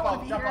 no, I jump don't wanna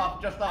off, be jump here.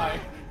 off, just die.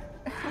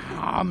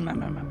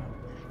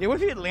 Yeah, what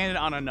if he had landed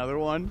on another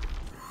one?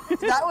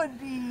 That would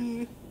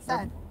be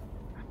sad.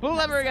 Pull the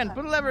lever again.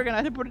 Pull the lever again.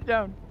 I didn't put it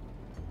down.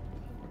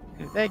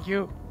 Thank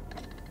you.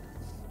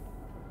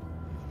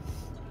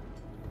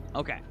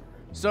 Okay.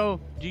 So,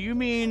 do you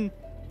mean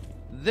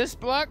this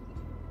block?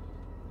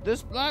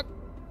 This block?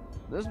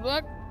 This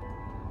block?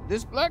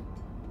 This block?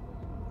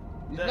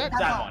 This block?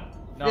 That one.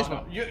 No, This no.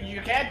 one.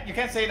 You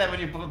can't say that when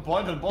you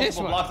point to This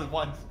multiple one. blocks at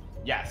once.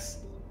 Yes.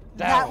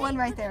 That one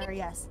right there,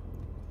 yes.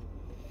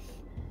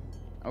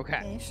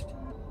 Okay. Ish.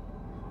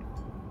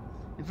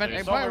 In So fact, you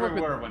I saw probably where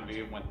we work were when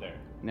we went there.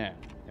 No.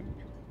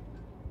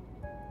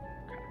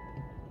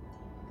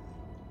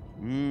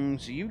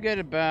 So you get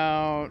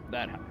about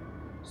that high.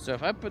 So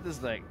if I put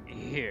this like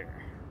here.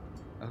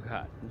 Oh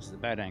god, this is a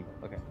bad angle.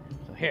 Okay.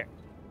 So here.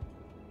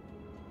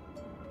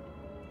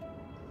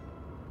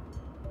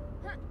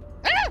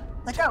 Ah!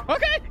 Let go.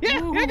 Okay,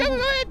 yeah, Ooh. yeah, go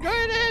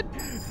ahead.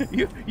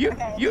 Okay,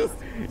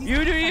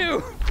 You do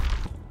you.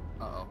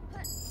 Uh-oh.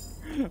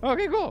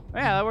 Okay, cool.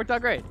 Yeah, that worked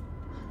out great.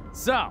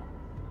 So,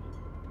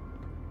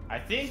 I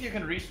think you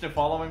can reach the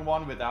following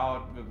one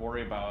without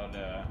worry about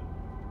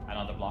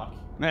another block.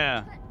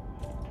 yeah.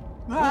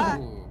 Ah.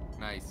 Ooh,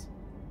 nice.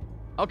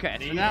 Okay,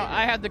 so now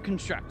I have to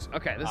construct.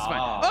 Okay, this is fine.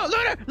 Ah. Oh,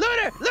 Looter!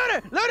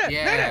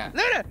 Yeah.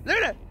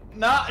 Looter!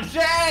 No,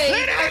 Jay!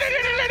 Looter!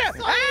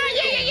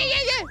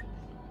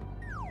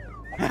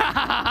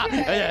 Ah,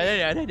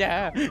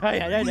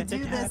 yeah! We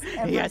do this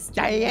every Yes.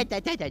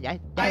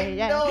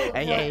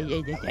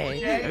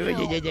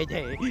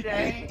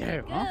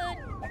 Huh?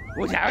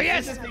 Oh,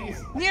 yes. This is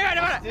the-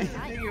 Yeah, this is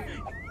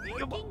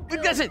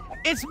the- Listen,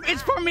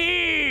 it's for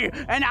me,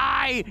 and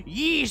I,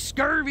 ye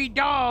scurvy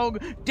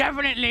dog,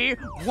 definitely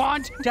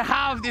want to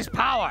have this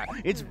power.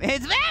 It's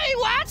very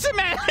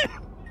Watson-man.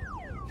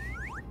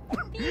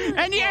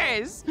 And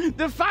yes,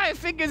 the 5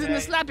 fingers in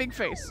the slapping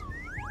face.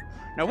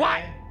 Now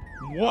what?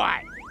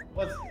 What?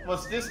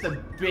 Was this the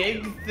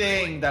big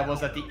thing that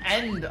was at the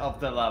end of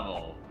the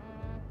level?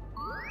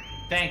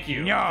 Thank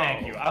you. No.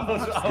 Thank you. I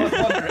was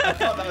wondering. I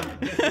thought that was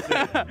this is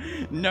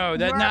it. No,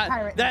 You're a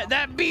pirate now.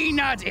 that be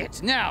not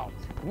it. Now,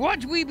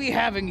 what we be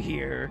having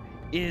here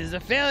is a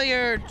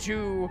failure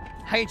to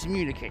height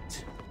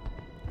communicate.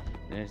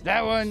 There's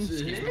that one,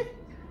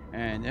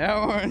 and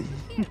that one.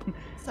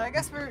 So I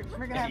guess we're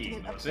gonna have to get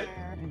up That's it.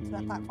 there to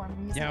that platform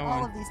using Down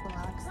all one. of these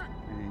blocks.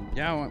 And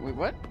that one. Wait,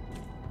 what?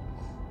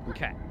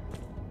 Okay.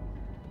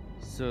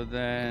 So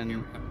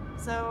then,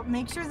 So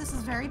make sure this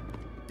is very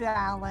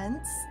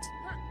balanced.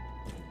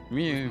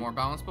 More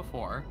balance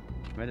before.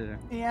 better.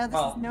 Yeah, this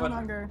Well, is no but-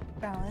 longer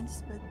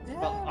balanced, but yeah,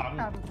 Well,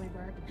 probably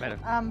work. Better.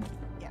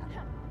 Yeah.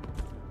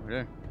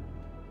 Better.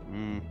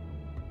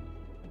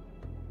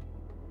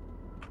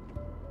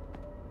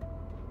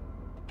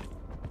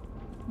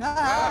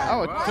 Ah,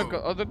 Oh, it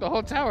Wow. took the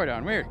whole tower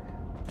down. Weird.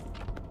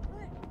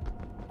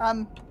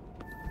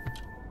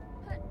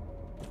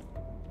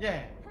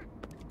 Yeah.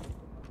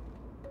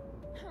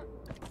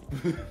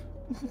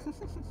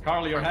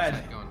 Carl, your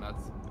head. Going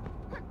nuts.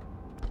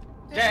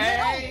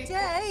 Jay!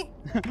 Jay!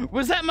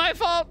 Was that my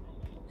fault?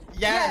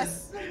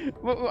 Yes.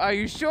 Are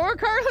you sure,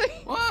 Carly?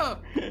 Whoa!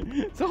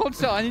 So hold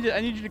still. I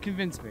need you to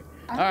convince me.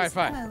 I'm All right, just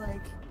fine. Kinda,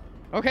 like,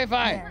 Okay,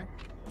 fine. There.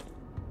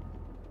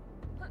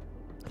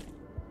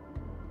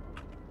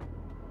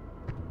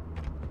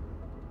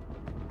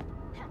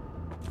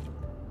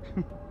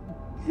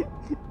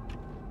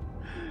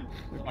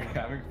 Are you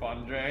having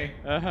fun, Jay?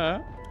 Uh-huh.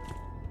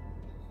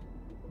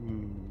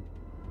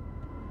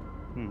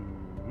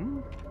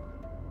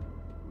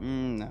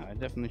 No, I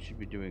definitely should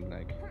be doing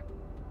like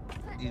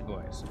these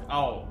boys.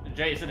 Oh,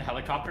 Jay, is it a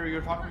helicopter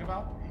you're talking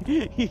about?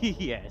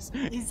 Yes.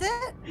 Is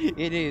it?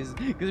 It is,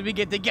 because we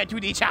get to get to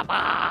the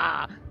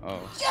chopper! Oh.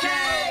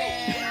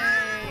 Jay!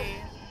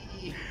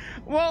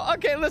 Well,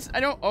 okay, listen,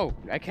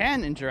 I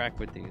can interact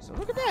with these, so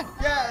look at that.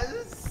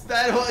 Yes,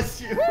 that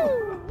was you.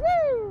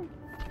 Woo!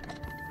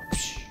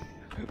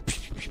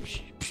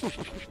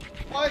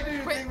 Why do you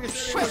think we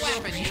said it was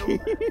Quit laughing,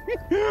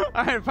 you.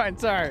 Alright, fine,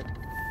 sorry.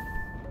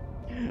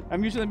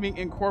 I'm used to them being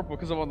incorporeal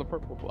because I'm on the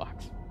purple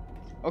blocks.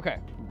 Okay,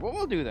 what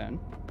we'll do then...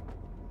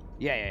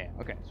 Yeah.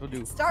 Okay, so we'll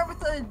do... Start with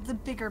the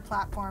bigger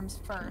platforms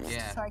first,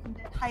 Yeah. so I can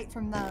get height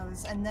from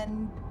those, and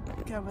then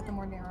go with the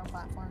more narrow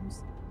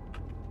platforms.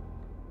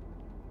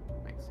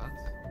 Makes sense.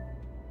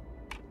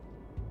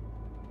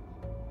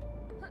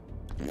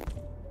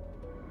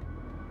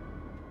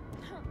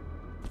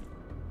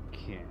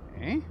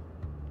 Okay.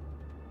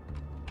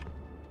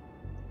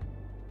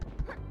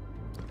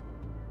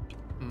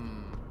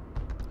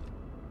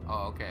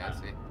 Oh, okay, I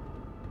see.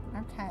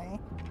 Okay.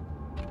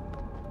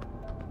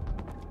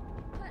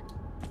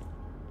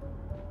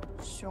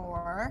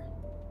 Sure.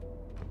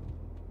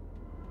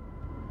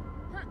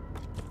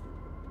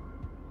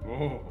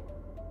 Whoa.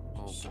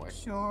 Oh boy.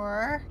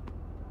 Sure.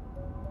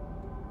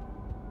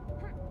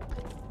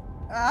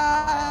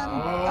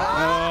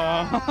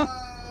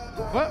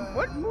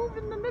 What move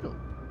in the middle?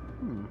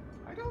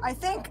 I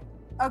think.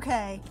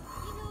 Okay.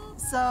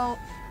 So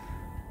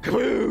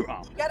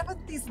Kaboom! you gotta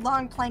put these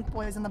long plank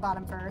boys in the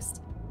bottom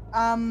first.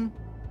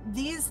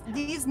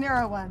 These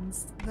narrow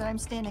ones that I'm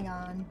standing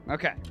on.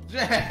 Okay.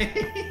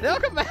 Jay! They'll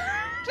come back.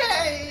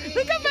 Jay!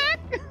 They'll come back.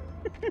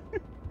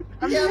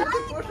 Yeah,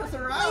 push us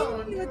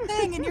around. You a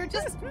thing, and you're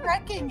just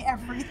wrecking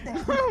everything.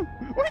 What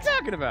are you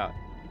talking about?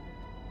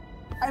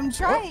 I'm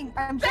trying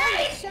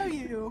to show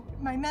you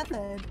my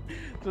method.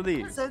 So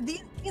these. So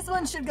these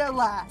ones should go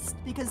last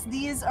because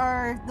these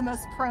are the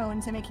most prone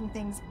to making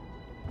things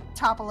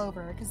topple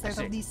over because they're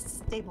the see.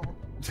 least stable.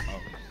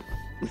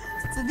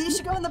 So these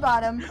should go in the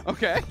bottom,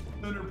 Okay.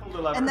 Lunar, pull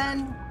the lever. and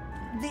then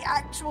the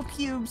actual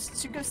cubes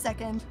should go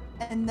second,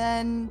 and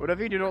then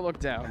Whatever you do, don't look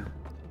down.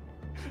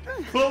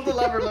 Pull the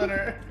lever,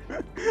 Lunar.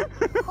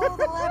 pull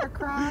the lever,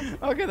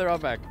 Kronk. Okay, they're all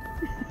back.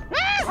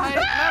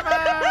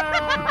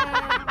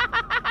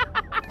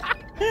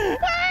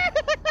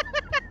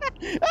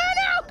 Oh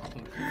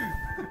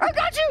no! I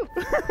got you!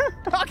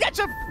 I'll catch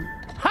him!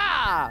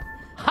 Ha!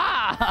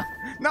 Ha!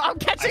 No, I'm I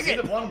catching see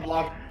it! the one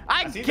block.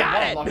 I see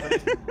got the one it!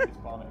 block that is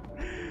spawning.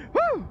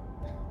 Woo!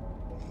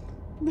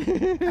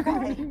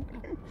 Okay.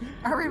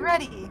 Are we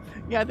ready?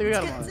 Yeah, I think we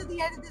got Let's get to one.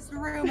 the end of this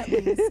room at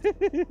least.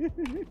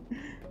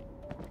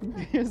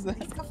 Here's that.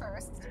 Let's go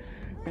first.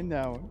 And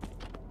that one.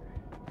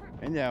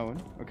 And that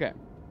one. Okay.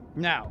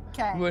 Now,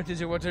 'Kay.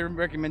 what's your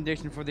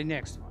recommendation for the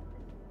next one?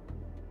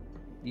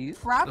 You?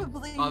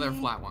 Probably. The other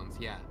flat ones,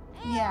 yeah.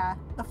 Yeah,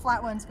 the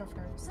flat ones go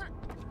first.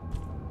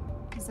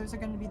 Because those are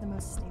going to be the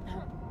most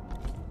stable.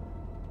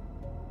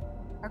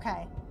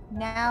 Okay,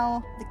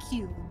 now the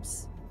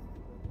cubes.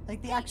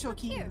 Like the actual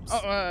cubes.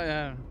 Oh,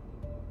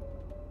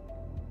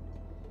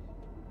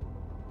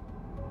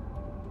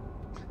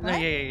 no, What?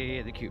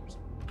 yeah, the cubes.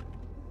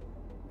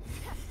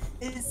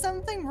 Is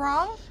something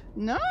wrong?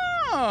 No,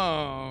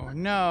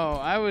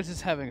 I was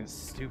just having a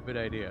stupid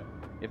idea.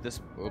 If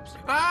this, oops.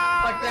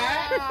 Ah! Like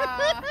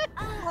that?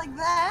 Like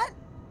that?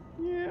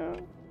 Yeah.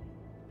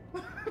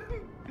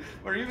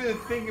 Or even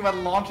thinking about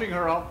launching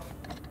her up.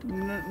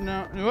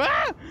 No.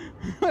 Ah!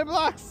 My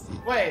blocks.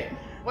 Wait.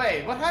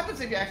 What happens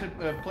if you actually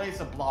place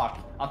a block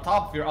on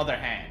top of your other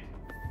hand?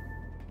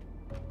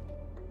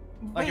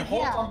 Like you Wait,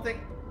 hold yeah. something.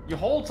 You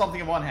hold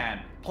something in one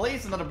hand.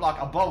 Place another block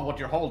above what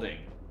you're holding.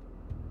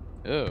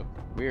 Oh,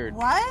 weird.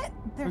 What?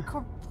 They're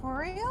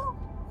corporeal?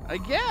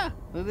 Yeah,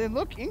 they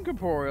look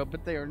incorporeal,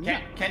 but they are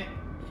not.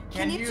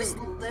 Can you just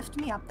lift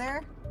me up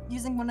there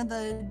using one of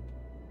the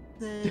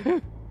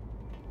thin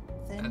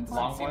That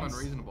Long doesn't seem ones?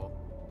 unreasonable.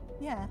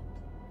 Yeah.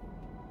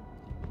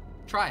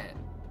 Try it.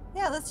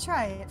 Yeah, let's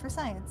try it for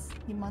science,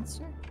 you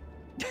monster.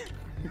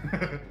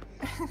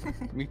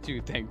 Me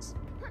too, thanks.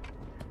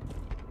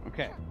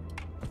 Okay,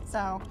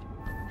 So,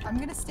 I'm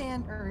gonna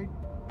stand, or...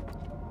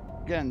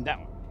 again, that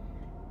one.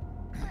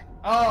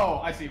 Oh,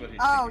 I see what he's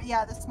Oh, thinking.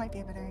 yeah, this might be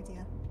a better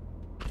idea.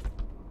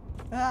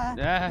 Ah.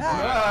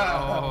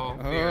 Oh,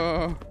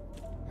 fear.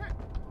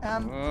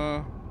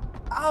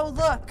 Oh,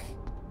 look!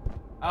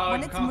 Oh,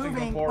 When it it's becomes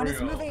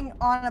incorporeal. moving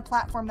on a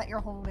platform that you're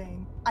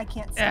holding, I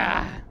can't see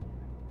Ah. it.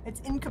 It's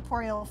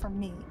incorporeal for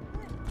me.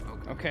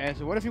 Okay,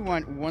 so what if you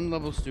want one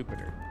level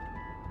stupider?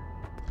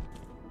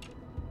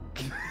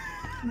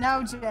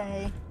 No,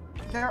 Jay.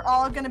 They're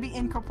all gonna be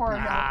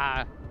incorporeal.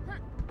 Ah.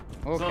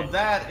 Okay. So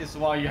that is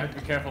why you have to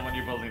be careful when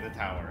you're building the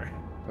tower.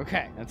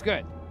 Okay, that's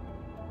good.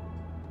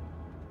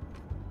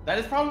 That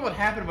is probably what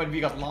happened when we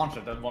got launched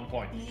at one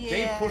point.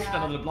 They pushed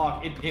Yeah. another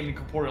block, it became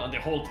incorporeal, and the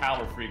whole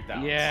tower freaked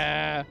out.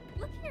 Yeah.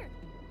 Look here.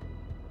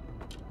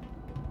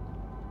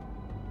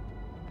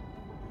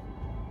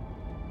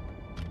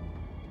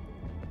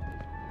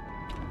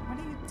 What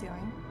are you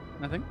doing?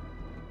 Nothing.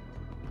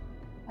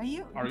 Are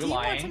you? Are you do you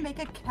want to lying? make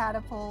a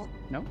catapult?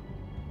 No.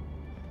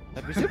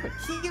 That'd be stupid.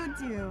 You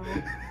do.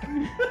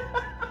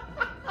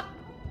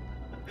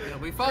 It'll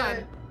be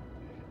fun.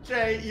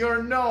 Jay,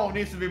 your no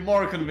needs to be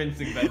more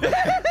convincing than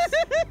that.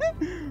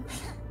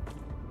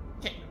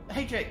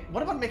 Hey Jay,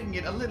 what about making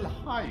it a little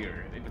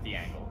higher with the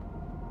angle?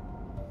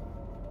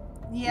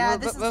 Yeah,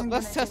 this isn't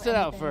Let's gonna test do it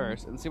out anything.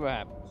 first and see what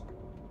happens.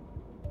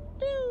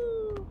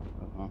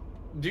 Uh-huh.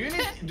 Do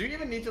you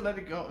even need to let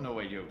it go? No,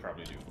 wait, you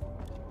probably do.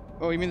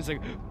 Oh, you mean it's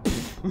like?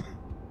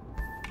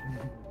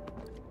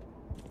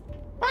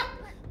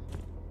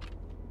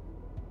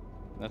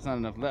 That's not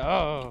enough.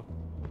 Oh.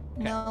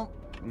 No,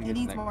 Let me it get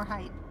needs that. more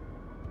height.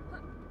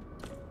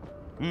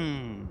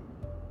 Hmm.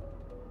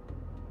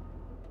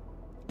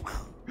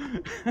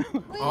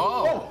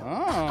 Oh.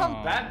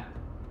 Oh. That.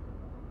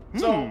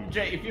 So Hmm.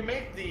 Jay, if you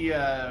make the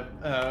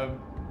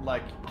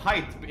like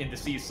height in the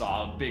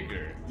seesaw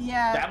bigger,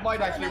 Yeah. that might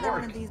put actually another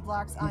work. one of these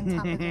blocks on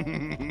top of it.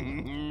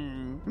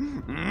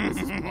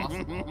 This is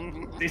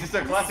possible. This is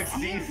a classic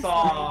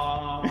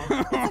seesaw.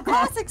 It's a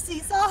classic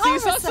seesaw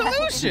Seesaw homicide.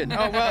 solution.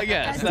 Oh well,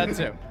 yes, that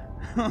too.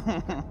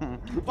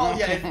 Well,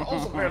 yeah, it's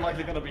also very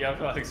likely going to be a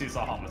classic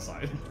seesaw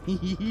homicide.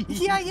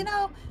 Yeah, you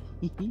know,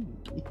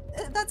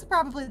 that's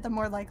probably the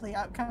more likely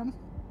outcome.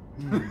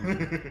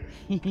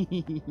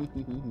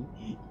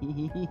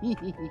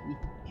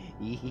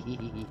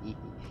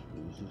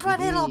 But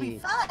it'll be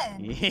fun.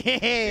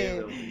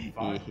 It'll be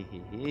fun.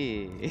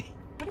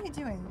 What are you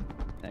doing?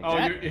 Like Oh,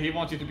 that? he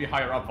wants you to be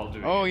higher up while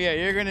doing Oh it. yeah,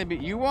 you're gonna be.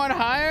 You want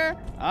higher?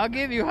 I'll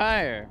give you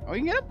higher. Oh, you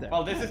can get up there.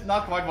 Well, this is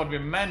not quite what we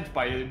meant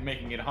by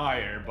making it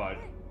higher, but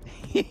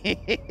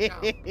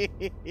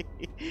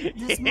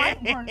This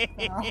might work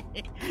though.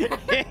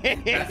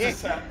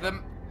 that's just,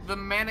 The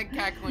manic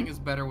cackling is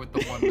better with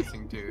the one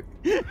missing tooth.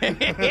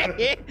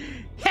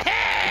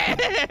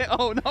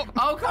 Oh no.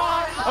 Oh come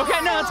on! Okay,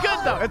 no, it's good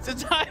though.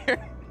 It's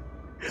higher.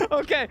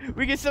 Okay,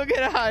 we can still get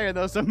it higher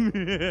though. So.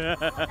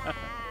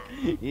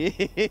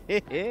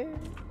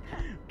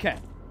 Okay,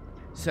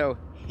 so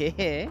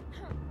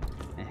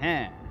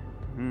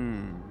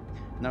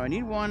now I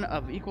need one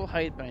of equal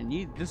height, but I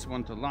need this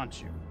one to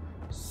launch you.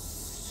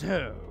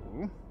 So,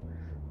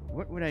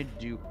 what would I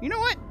do? You know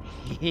what?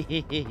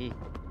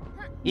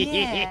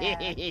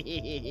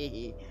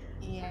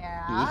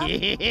 Yeah.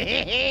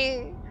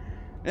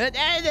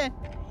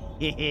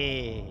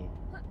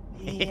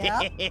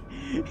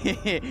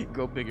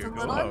 Go bigger, It's a go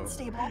little low.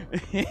 unstable.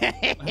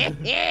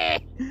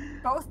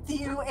 Both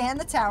you and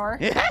the tower.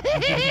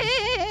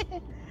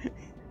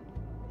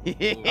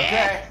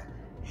 okay.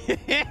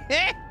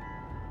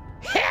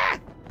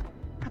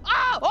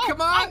 Oh,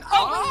 Come on!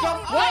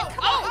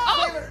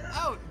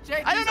 Oh,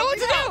 Jay, I don't know what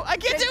to do. I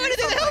can't do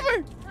anything to help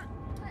her.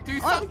 Do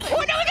Oh, something. no,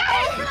 we got it!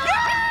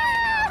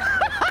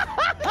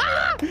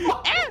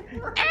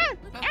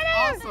 That's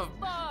awesome.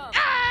 Ah!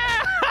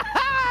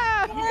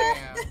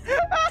 Yeah.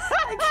 I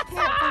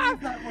can't believe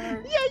that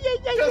worked.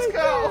 Yeah. Just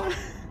go.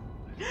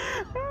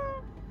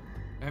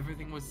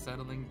 Everything was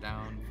settling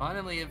down.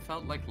 Finally, it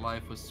felt like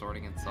life was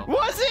sorting itself out.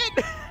 Was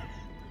it?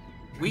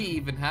 We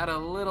even had a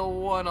little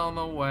one on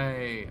the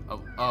way.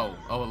 Oh,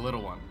 a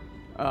little one.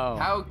 Oh.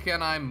 How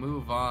can I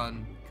move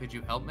on? Could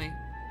you help me?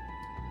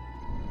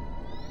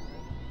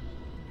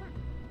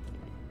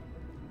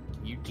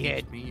 Can you teach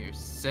Get- me your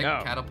sick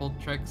No. catapult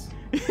tricks?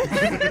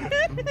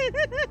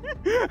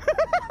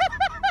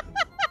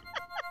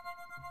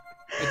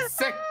 It's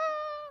sick.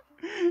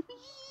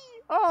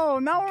 Oh,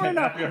 now we're Can in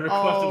that be a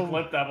requested oh.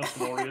 clip? That was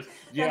glorious.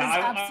 Yeah, That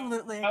is I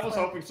absolutely a I was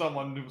clip. hoping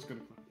someone was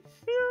gonna.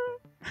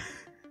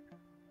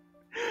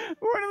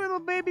 We're in a little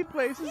baby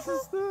place. This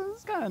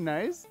is kind of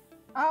nice.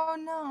 Oh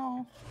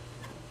no.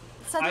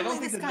 I Suddenly don't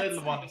think this the got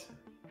little one.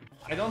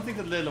 I don't think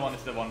the little one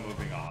is the one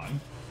moving on.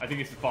 I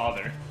think it's the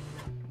father.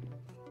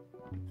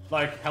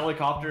 Like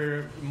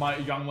helicopter, my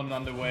young one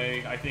on the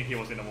way. I think he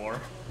was in a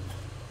war.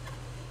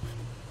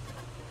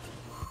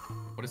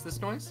 What is this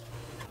noise?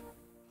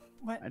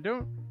 What? I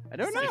don't Is know. it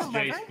It's Jace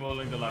lever?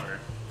 pulling the lever.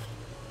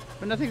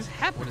 But nothing's What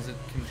happened. is it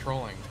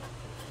controlling?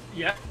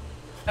 Yeah.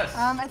 Yes.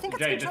 I think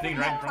it's Jay, the controlling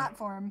thing right in that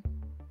front. platform.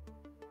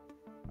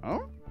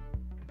 Oh?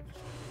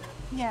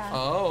 Yeah.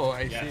 Oh,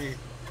 I Yes. see.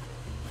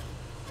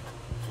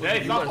 Jay,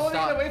 You stop gotta pulling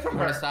it away from You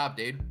gotta her. stop,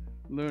 dude.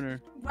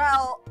 Lunar.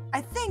 Well,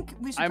 I think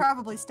we should I'm-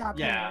 probably stop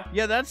Yeah. here.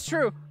 Yeah, that's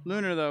true.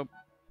 Lunar, though.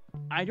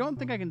 I don't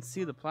think I can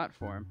see the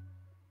platform.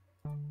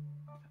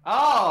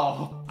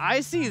 Oh.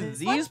 I see This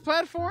these one?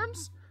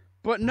 platforms,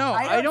 but no,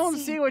 I I don't don't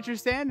see- see what you're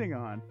standing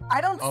on. I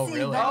don't Oh, see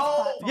really? those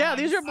Oh, platforms. Yeah,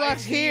 these are blocks I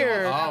see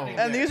here, what's Oh. happening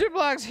and there. these are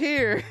blocks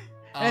here.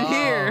 And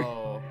here.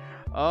 Oh.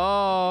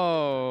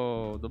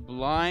 Oh, the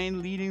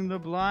blind leading the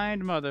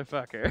blind,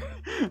 motherfucker.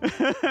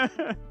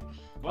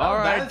 Well, All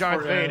right, that's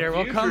Darth for, Vader,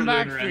 we'll future come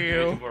back lunar for entry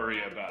you. to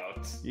worry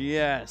about.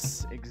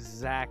 Yes,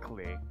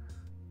 exactly.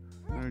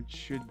 It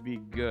should be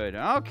good.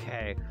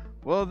 Okay.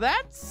 Well,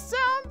 that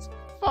sounds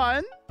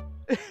fun.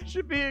 It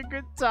should be a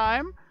good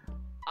time.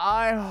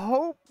 I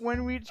hope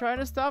when we try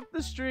to stop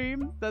the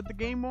stream that the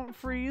game won't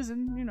freeze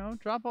and, you know,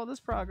 drop all this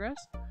progress.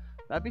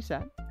 That'd be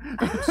sad.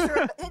 I'm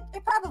sure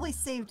it probably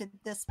saved at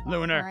this point,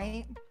 Lunar.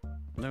 right?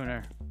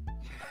 Lunar.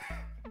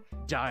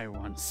 Die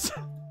once.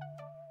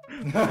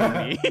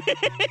 Me.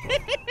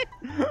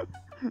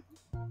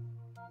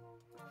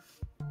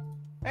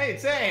 Hey,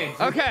 it's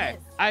saved. Okay.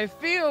 I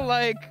feel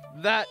like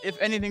that,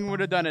 if anything would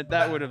have done it,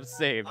 that would have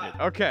saved it.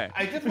 Okay.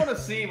 I just want to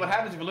see what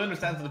happens if Luna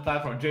stands on the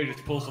platform and Jay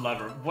just pulls the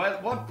lever.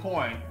 What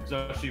point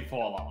does she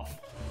fall off?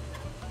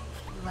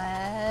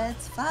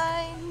 Let's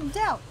find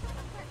out.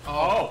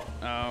 Oh.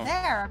 Oh.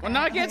 There. Well,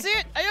 now I can't see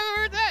it. I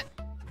overheard that.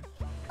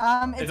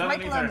 It's right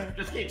below me.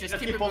 Just Just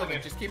keep it pulling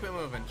moving. Just keep it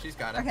moving. She's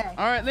got it. Okay.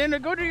 All right, Lena,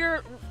 go to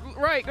your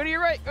right. Go to your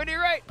right. Go to your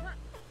right.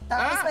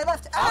 That was my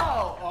left.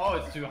 Ah! Oh,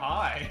 it's too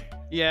high.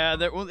 Yeah,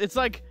 well, it's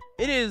like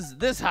it is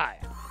this high.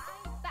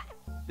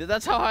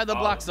 That's how high the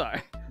blocks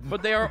are.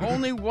 But they are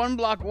only 1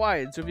 block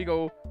wide. So if you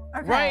go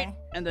Okay. right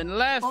and then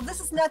left. Well, this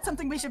is not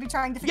something we should be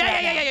trying to figure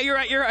out. Yeah.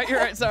 You're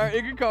right.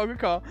 Sorry. Good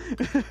call.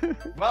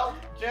 Well,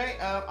 Jay,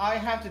 I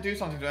have to do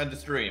something to end the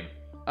stream.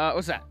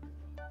 What's that?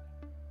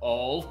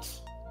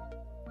 Alt.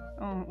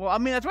 Oh, well, I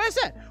mean, that's what I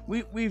said.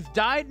 We've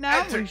died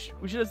now. Enter.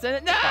 We should have said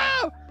it.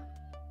 No.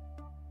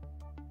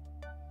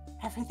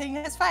 Everything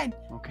is fine.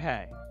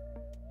 Okay.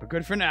 We're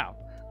good for now.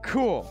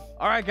 Cool.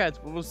 All right, guys.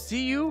 We'll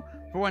see you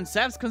for when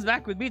Saps comes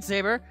back with Beat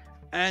Saber,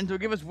 and he'll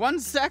give us 1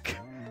 sec,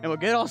 and we'll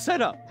get all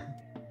set up.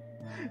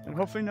 And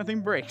hopefully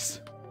nothing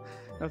breaks.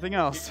 Nothing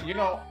else. You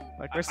know,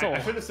 Like our soul. I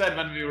should have said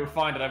when we were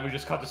fine that I would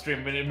just cut the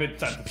stream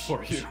mid-sentence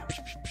for you.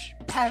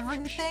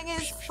 Everything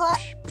is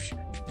fine.